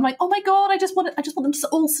like that because I'm like, oh my God, I just want them to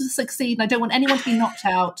all succeed and I don't want anyone to be knocked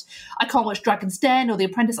out. I can't watch Dragon's Den or The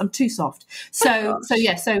Apprentice. I'm too soft. So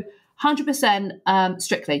 100%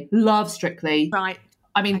 Strictly. Love Strictly. Right.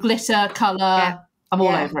 I mean, glitter, colour. Yeah. I'm all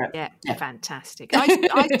over it. Yeah, fantastic. I used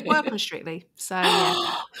to work on Strictly. So,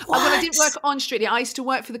 well, I didn't work on Strictly. I used to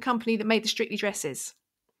work for the company that made the Strictly dresses.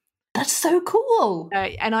 That's so cool.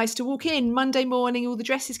 And I used to walk in Monday morning, all the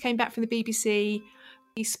dresses came back from the BBC,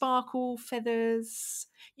 the sparkle, feathers.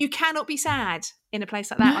 You cannot be sad in a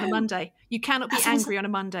place like that on a Monday. You cannot be angry on a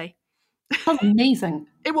Monday. That's amazing.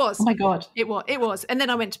 It was. Oh, my God. It was. And then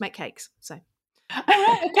I went to make cakes, so... Oh,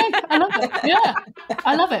 right, okay. I love it. Yeah,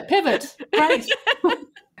 I love it. Pivot. Great.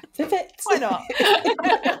 Pivot. Why not?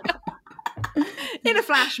 In a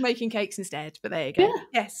flash, making cakes instead. But there you go. Yeah.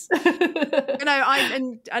 Yes. I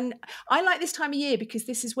like this time of year because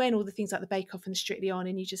this is when all the things like the Bake Off and the Strictly on,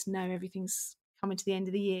 and you just know everything's coming to the end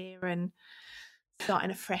of the year and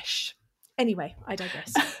starting afresh. Anyway, I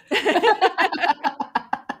digress.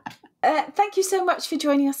 Thank you so much for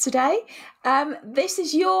joining us today. This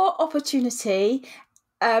is your opportunity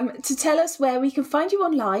to tell us where we can find you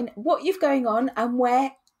online, what you've going on, and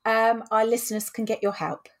where our listeners can get your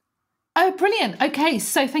help. Oh, brilliant. Okay,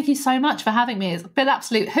 so thank you so much for having me. It's been an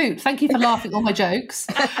absolute hoot. Thank you for laughing at all my jokes.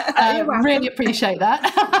 Really appreciate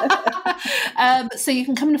that. So you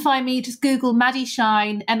can come and find me. Just Google Maddy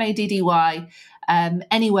Shine, Maddy,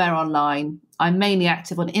 anywhere online. I'm mainly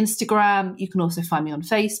active on Instagram. You can also find me on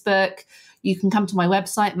Facebook. You can come to my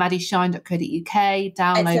website, maddyshine.co.uk,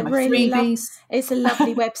 download my freebies. It's a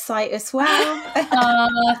lovely website as well.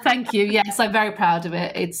 Thank you. Yes, I'm very proud of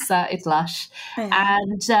it. It's lush. Yeah.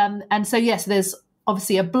 And so, yes, there's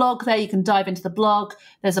obviously a blog there. You can dive into the blog.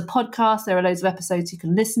 There's a podcast. There are loads of episodes you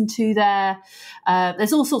can listen to there.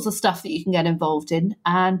 There's all sorts of stuff that you can get involved in.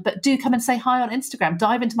 But do come and say hi on Instagram.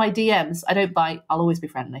 Dive into my DMs. I don't bite. I'll always be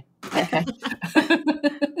friendly. Okay.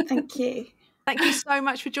 Thank you. Thank you so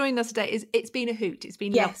much for joining us today. It's been a hoot. It's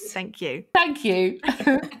been lovely. Thank you. Thank you.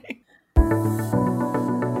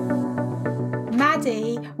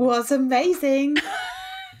 Maddy was amazing.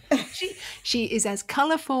 She is as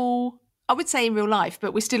colourful, I would say in real life,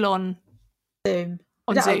 but we're still on Zoom.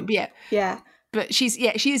 Zoom, yeah. Yeah. But she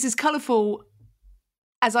is as colourful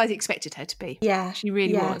as I'd expected her to be. Yeah. She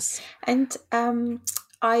really was. And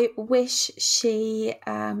I wish she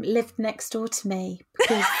lived next door to me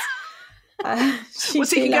because So you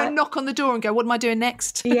can go knock on the door and go, what am I doing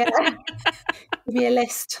next? Yeah. Give me a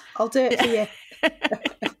list. I'll do it for you.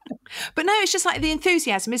 But no, it's just like the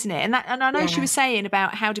enthusiasm, isn't it? And I know she was saying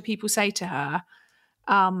about how do people say to her,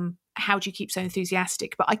 how do you keep so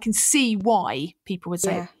enthusiastic? But I can see why people would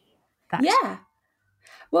say that. Yeah.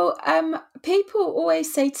 Well, people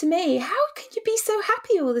always say to me, how can you be so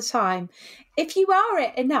happy all the time? If you are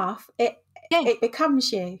it enough, it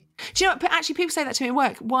becomes you. Do you know what? But actually, people say that to me at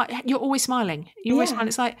work. Why you're always smiling? You're always smiling.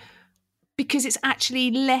 It's like, because it's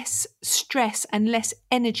actually less stress and less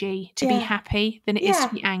energy to be happy than it is to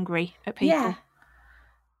be angry at people.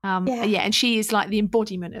 And she is like the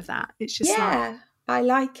embodiment of that. It's just I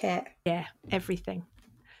like it. Yeah, everything.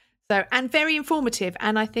 So, and very informative,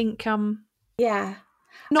 and I think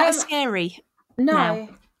not as scary. No, now.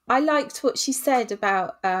 I liked what she said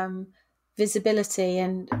about visibility,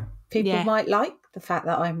 and people might like the fact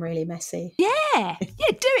that I'm really messy. Yeah, do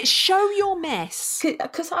it. Show your mess.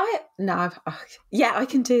 Because I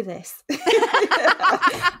can do this.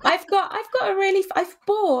 I've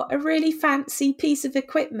bought a really fancy piece of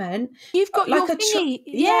equipment. You've got like your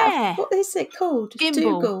thingy. What is it called?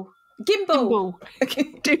 Gimbal. Dougal.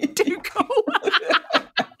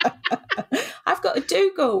 I've got a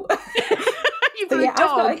Dougal. You've got a dog.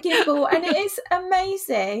 I've got a gimbal, and it is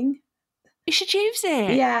amazing. You should use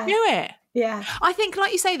it. Yeah. Do it. Yeah. I think,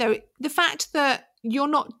 like you say, though, the fact that you're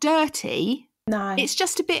not dirty, it's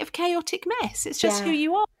just a bit of chaotic mess. It's just who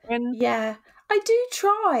you are. And I do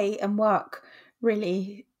try and work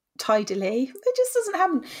really tidily. It just doesn't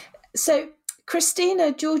happen. So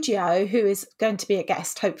Christina Giorgio, who is going to be a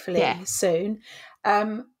guest hopefully soon,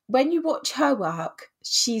 when you watch her work,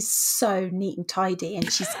 she's so neat and tidy,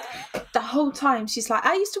 and she's the whole time she's like,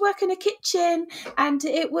 I used to work in a kitchen and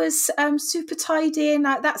it was super tidy, and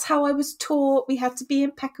that's how I was taught. We had to be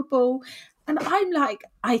impeccable. And I'm like,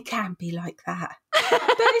 I can be like that. But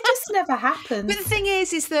it just never happens. But the thing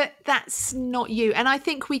is that that's not you. And I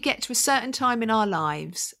think we get to a certain time in our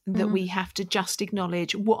lives that we have to just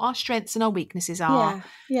acknowledge what our strengths and our weaknesses are.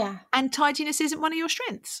 Yeah. And tidiness isn't one of your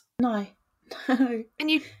strengths. No.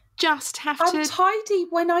 And you just have to... I'm tidy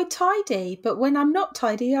when I tidy, but when I'm not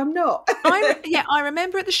tidy, I'm not. I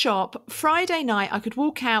remember at the shop, Friday night, I could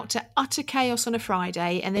walk out to utter chaos on a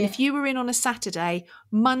Friday, and then if you were in on a Saturday,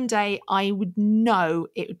 Monday, I would know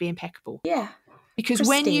it would be impeccable. Yeah. Because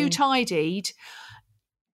when you tidied...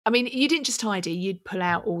 I mean, you didn't just tidy, you'd pull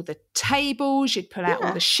out all the tables, you'd pull out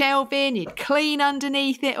all the shelving, you'd clean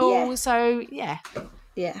underneath it all. Yeah. So,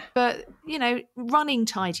 yeah. But, running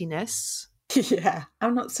tidiness... Yeah,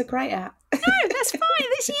 I'm not so great at. No, that's fine.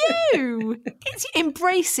 It's you.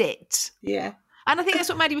 Embrace it. Yeah. And I think that's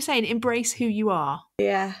what Maddy was saying. Embrace who you are.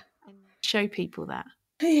 Yeah. And show people that.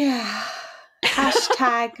 Yeah.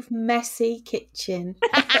 Hashtag messy kitchen.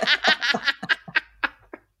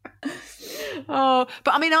 But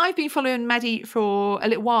I mean, I've been following Maddy for a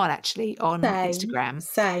little while actually on Instagram.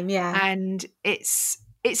 Same, yeah. And it's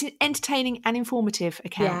an entertaining and informative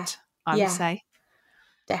account, I would say.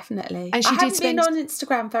 Definitely. And she I haven't been on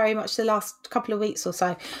Instagram very much the last couple of weeks or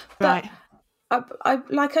so. But I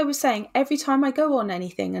like I was saying, every time I go on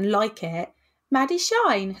anything and like it, Maddy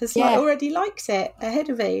Shine has already liked it ahead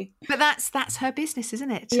of me. But that's her business,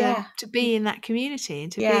 isn't it? To be in that community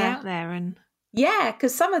and to be out there. And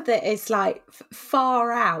because some of it is like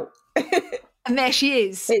far out. And there she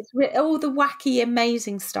is. It's all the wacky,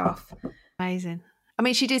 amazing stuff. Amazing. I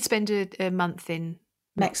mean, she did spend a month in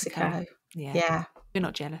Mexico. Yeah. You're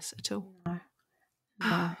not jealous at all.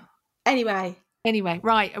 No. Anyway,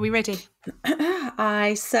 right. Are we ready?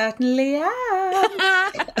 I certainly am.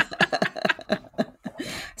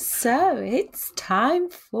 So it's time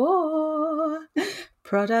for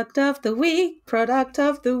Product of the Week.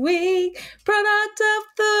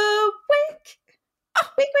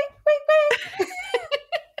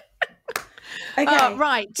 Okay.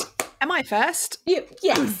 Right. Am I first?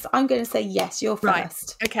 Yes, I'm going to say yes. You're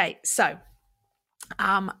first. Right. Okay. So,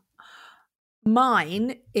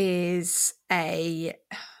 mine is I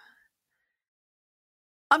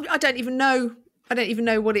don't even know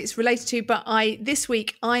what it's related to, but this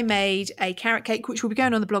week I made a carrot cake, which will be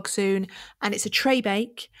going on the blog soon, and it's a tray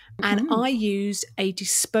bake, and I used a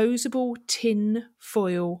disposable tin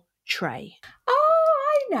foil tray. Oh,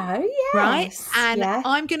 I know, yes. Right? And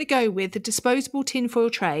I'm going to go with the disposable tin foil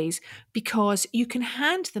trays because you can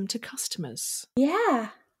hand them to customers. Yeah.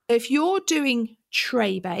 If you're doing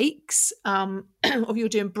tray bakes, or you're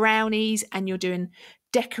doing brownies and you're doing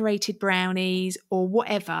decorated brownies or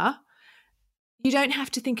whatever, you don't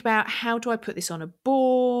have to think about how do I put this on a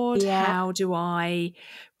board? Yeah. How do I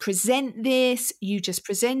present this? You just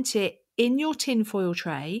present it in your tinfoil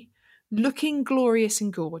tray looking glorious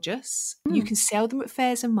and gorgeous. You can sell them at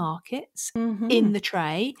fairs and markets in the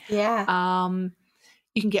tray. Yeah.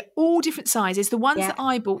 You can get all different sizes. The ones Yeah. that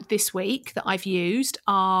I bought this week that I've used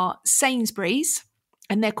are Sainsbury's,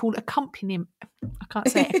 and they're called accompaniment. I can't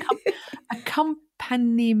say it.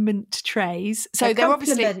 Accompaniment trays. So they're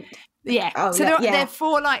obviously. Yeah. Oh, so yeah. they're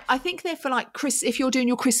for like, I think they're for like if you're doing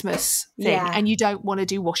your Christmas thing and you don't want to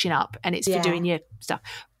do washing up and it's for doing your stuff.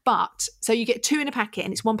 But so you get 2 in a packet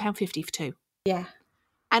and it's £1.50 for 2. Yeah.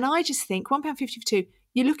 And I just think £1.50 for 2,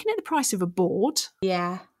 you're looking at the price of a board.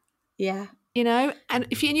 Yeah. Yeah. You know, and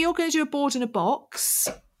you're going to do a board in a box.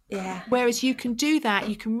 Yeah. Whereas you can do that,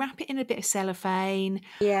 you can wrap it in a bit of cellophane.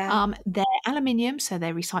 Yeah. They're aluminium, so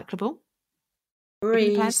they're recyclable.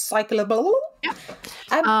 Recyclable. Yeah.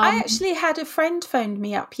 I actually had a friend phoned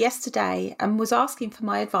me up yesterday and was asking for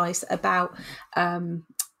my advice about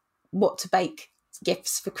what to bake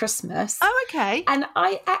gifts for Christmas. Oh, okay. And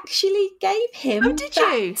I actually gave him you? tip.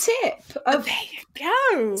 There you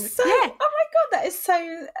go. So, oh my God, that is so,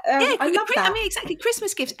 I love that. I mean, exactly.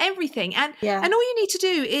 Christmas gifts, everything. And all you need to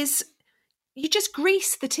do is you just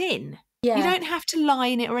grease the tin. Yeah. You don't have to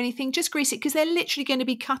line it or anything. Just grease it because they're literally going to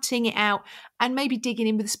be cutting it out and maybe digging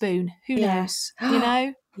in with a spoon. Who knows? You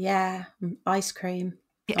know? Yeah. Ice cream.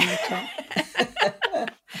 Yeah.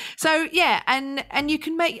 So, yeah, and you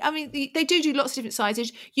can make, I mean, they do lots of different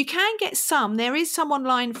sizes. You can get some. There is some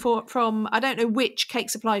online from, I don't know which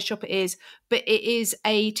cake supply shop it is, but it is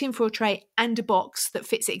a tinfoil tray and a box that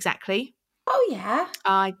fits it exactly. Oh, yeah.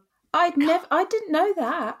 I didn't know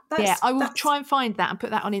that. I will try and find that and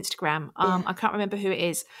put that on Instagram. I can't remember who it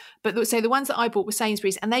is. But so the ones that I bought were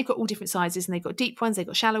Sainsbury's, and they've got all different sizes, and they've got deep ones, they've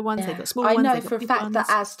got shallow ones, they've got small ones. I know for a fact that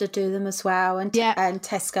Asda do them as well, and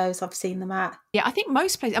Tesco's I've seen them at. Yeah, I think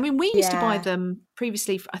most places, I mean, we used to buy them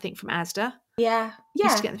previously, I think, from Asda. Yeah. We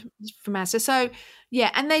used to get them from Asda. So,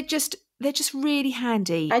 yeah, and they're just really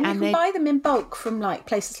handy. And you can buy them in bulk from like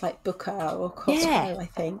places like Booker or Costco, I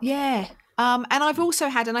think. Yeah. And I've also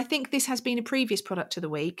had, and I think this has been a previous product of the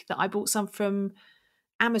week, that I bought some from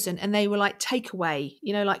Amazon, and they were like takeaway,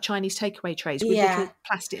 you know, like Chinese takeaway trays with little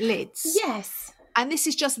plastic lids. Yes. And this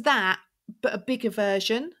is just that, but a bigger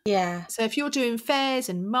version. Yeah. So if you're doing fairs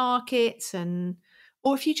and markets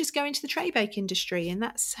or if you just go into the tray bake industry and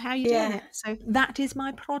that's how you do it. So that is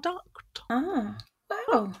my product. Ah,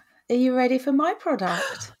 wow. Are you ready for my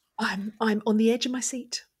product? I'm on the edge of my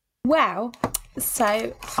seat. Well,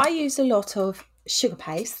 so I use a lot of sugar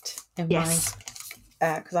paste in my,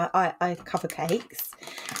 because I cover cakes,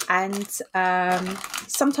 and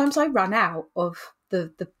sometimes I run out of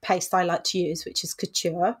the paste I like to use, which is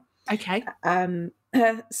couture. Okay.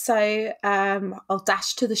 So I'll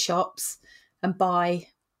dash to the shops and buy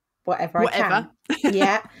whatever. I can.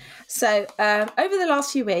 Yeah. So over the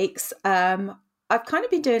last few weeks, I've kind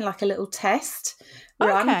of been doing like a little test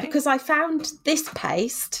run because I found this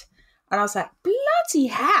paste. And I was like, bloody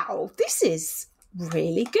hell, this is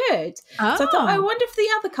really good. Oh. So I thought, I wonder if the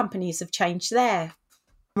other companies have changed their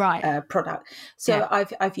product. So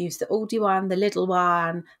I've used the Aldi one, the Lidl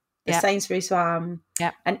one, the Sainsbury's one.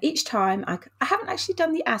 Yeah. And each time I haven't actually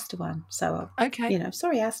done the Asda one. So,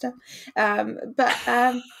 sorry, Asda.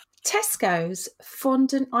 But Tesco's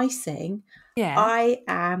fondant icing, I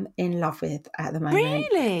am in love with at the moment.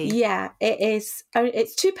 Really? Yeah, it is.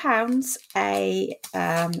 It's £2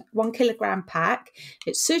 a 1 kilogram pack.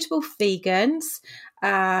 It's suitable for vegans,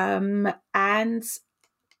 and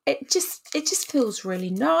it just feels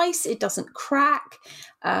really nice. It doesn't crack.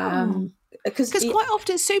 Because quite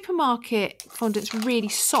often supermarket fondant's really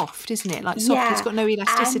soft, isn't it? Like soft, it's got no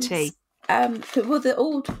elasticity. And,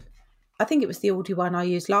 I think it was the Aldi one I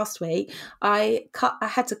used last week. I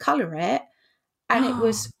had to colour it, and it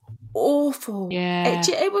was awful. Yeah,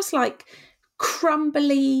 it was like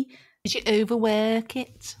crumbly. Did you overwork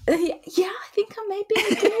it? Yeah, I think I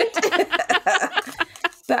did.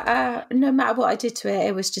 But no matter what I did to it,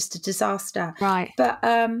 it was just a disaster. Right. But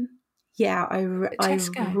I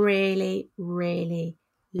really, really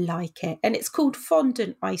like it, and it's called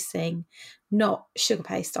fondant icing, not sugar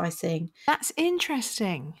paste icing. That's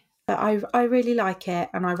interesting. But I really like it,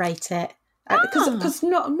 and I rate it because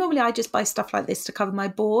normally I just buy stuff like this to cover my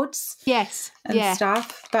boards. Yes, and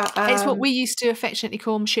stuff. But it's what we used to affectionately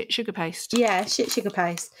call shit sugar paste. Yeah, shit sugar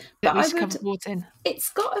paste. But I would cover boards in.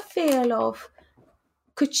 It's got a feel of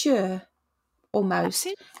couture almost.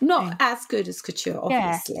 Not as good as couture,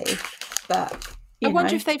 obviously, but I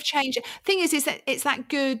wonder if they've changed it. Thing is that it's that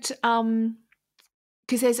good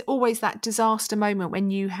because there's always that disaster moment when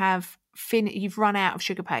you have you've run out of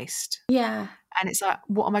sugar paste. Yeah. And it's like,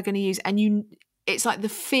 what am I going to use? And it's like the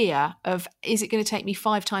fear of, is it going to take me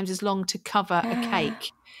 5 times as long to cover a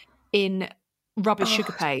cake? in rubbish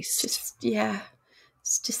sugar paste. It's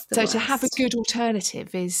just the so worst. to have a good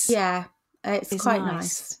alternative is it's is quite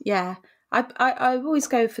nice. nice. I always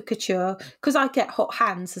go for couture because I get hot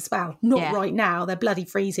hands as well. Not right now; they're bloody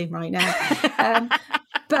freezing right now.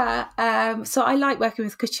 But so I like working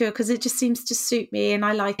with couture because it just seems to suit me, and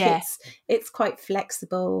I like it's quite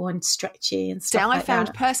flexible and stretchy and stuff. I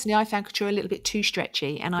found couture a little bit too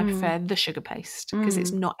stretchy, and I prefer the sugar paste because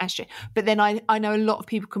it's not as stretchy. But then I know a lot of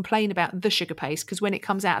people complain about the sugar paste because when it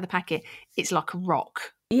comes out of the packet, it's like a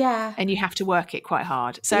rock. Yeah, and you have to work it quite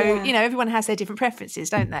hard. So everyone has their different preferences,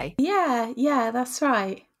 don't they? Yeah, that's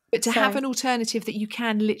right. But to have an alternative that you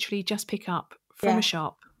can literally just pick up from a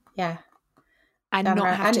shop, and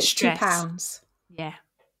not have to stress. £2. Yeah.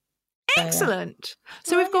 Excellent.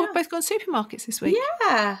 So we've both gone supermarkets this week.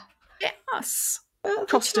 Yeah. Yes.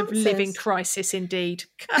 Cost of living crisis indeed.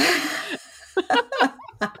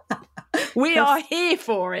 We are here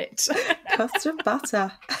for it. Cost of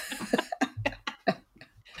butter.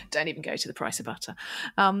 Don't even go to the price of butter.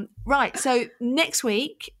 Right. So next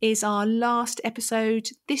week is our last episode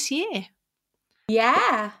this year.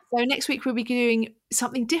 Yeah. So next week we'll be doing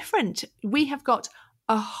something different. We have got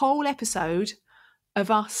a whole episode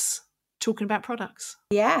of us talking about products.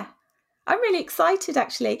 Yeah. I'm really excited,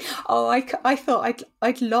 actually. Oh, I thought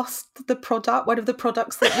I'd lost the product, one of the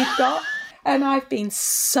products that we've got. And I've been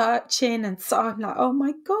searching, and so I'm like, oh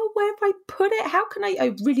my God, where have I put it? How can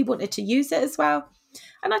I really wanted to use it as well.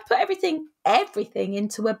 And I put everything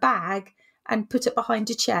into a bag and put it behind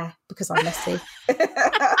a chair because I'm messy.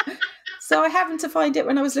 So I happened to find it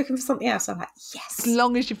when I was looking for something else. I'm like, yes. As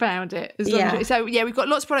long as you found it. So we've got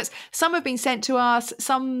lots of products. Some have been sent to us,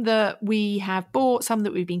 some that we have bought, some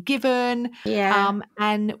that we've been given. Yeah.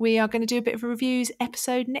 And we are going to do a bit of a reviews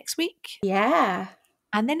episode next week. Yeah.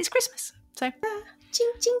 And then it's Christmas. So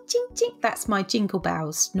ching, ching, ching, ching. That's my jingle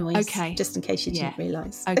bells noise. Okay. Just in case you didn't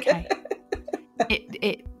realise. Okay.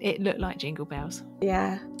 It looked like jingle bells.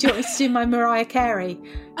 Yeah. Do you want me to do my Mariah Carey?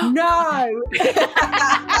 Oh, no.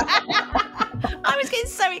 I was getting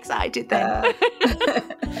so excited then.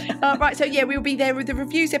 Right. So we'll be there with the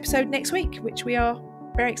reviews episode next week, which we are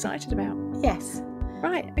very excited about. Yes.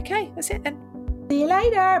 Right. Okay. That's it then. See you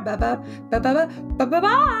later.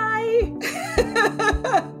 Bye.